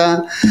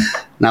θέματα.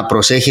 Να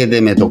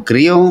προσέχετε με το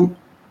κρύο.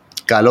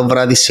 Καλό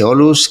βράδυ σε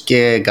όλους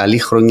και καλή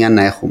χρονιά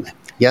να έχουμε.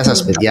 Γεια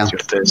σας, παιδιά.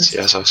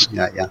 Γεια σας.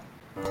 Γεια.